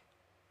next week.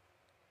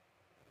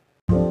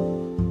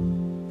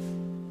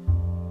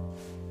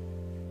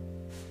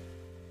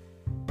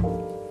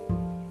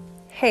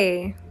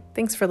 Hey,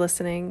 thanks for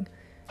listening.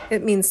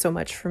 It means so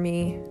much for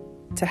me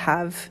to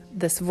have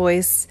this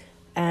voice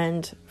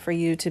and for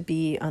you to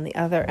be on the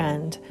other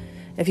end.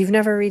 If you've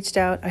never reached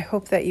out, I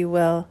hope that you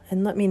will,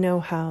 and let me know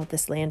how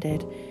this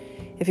landed.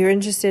 If you're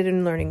interested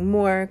in learning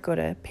more, go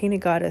to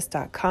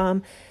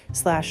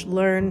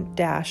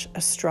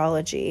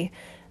paintedgoddess.com/learn-astrology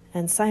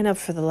and sign up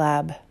for the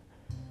lab.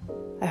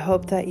 I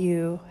hope that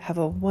you have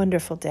a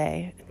wonderful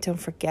day. Don't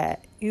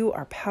forget, you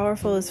are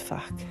powerful as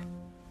fuck.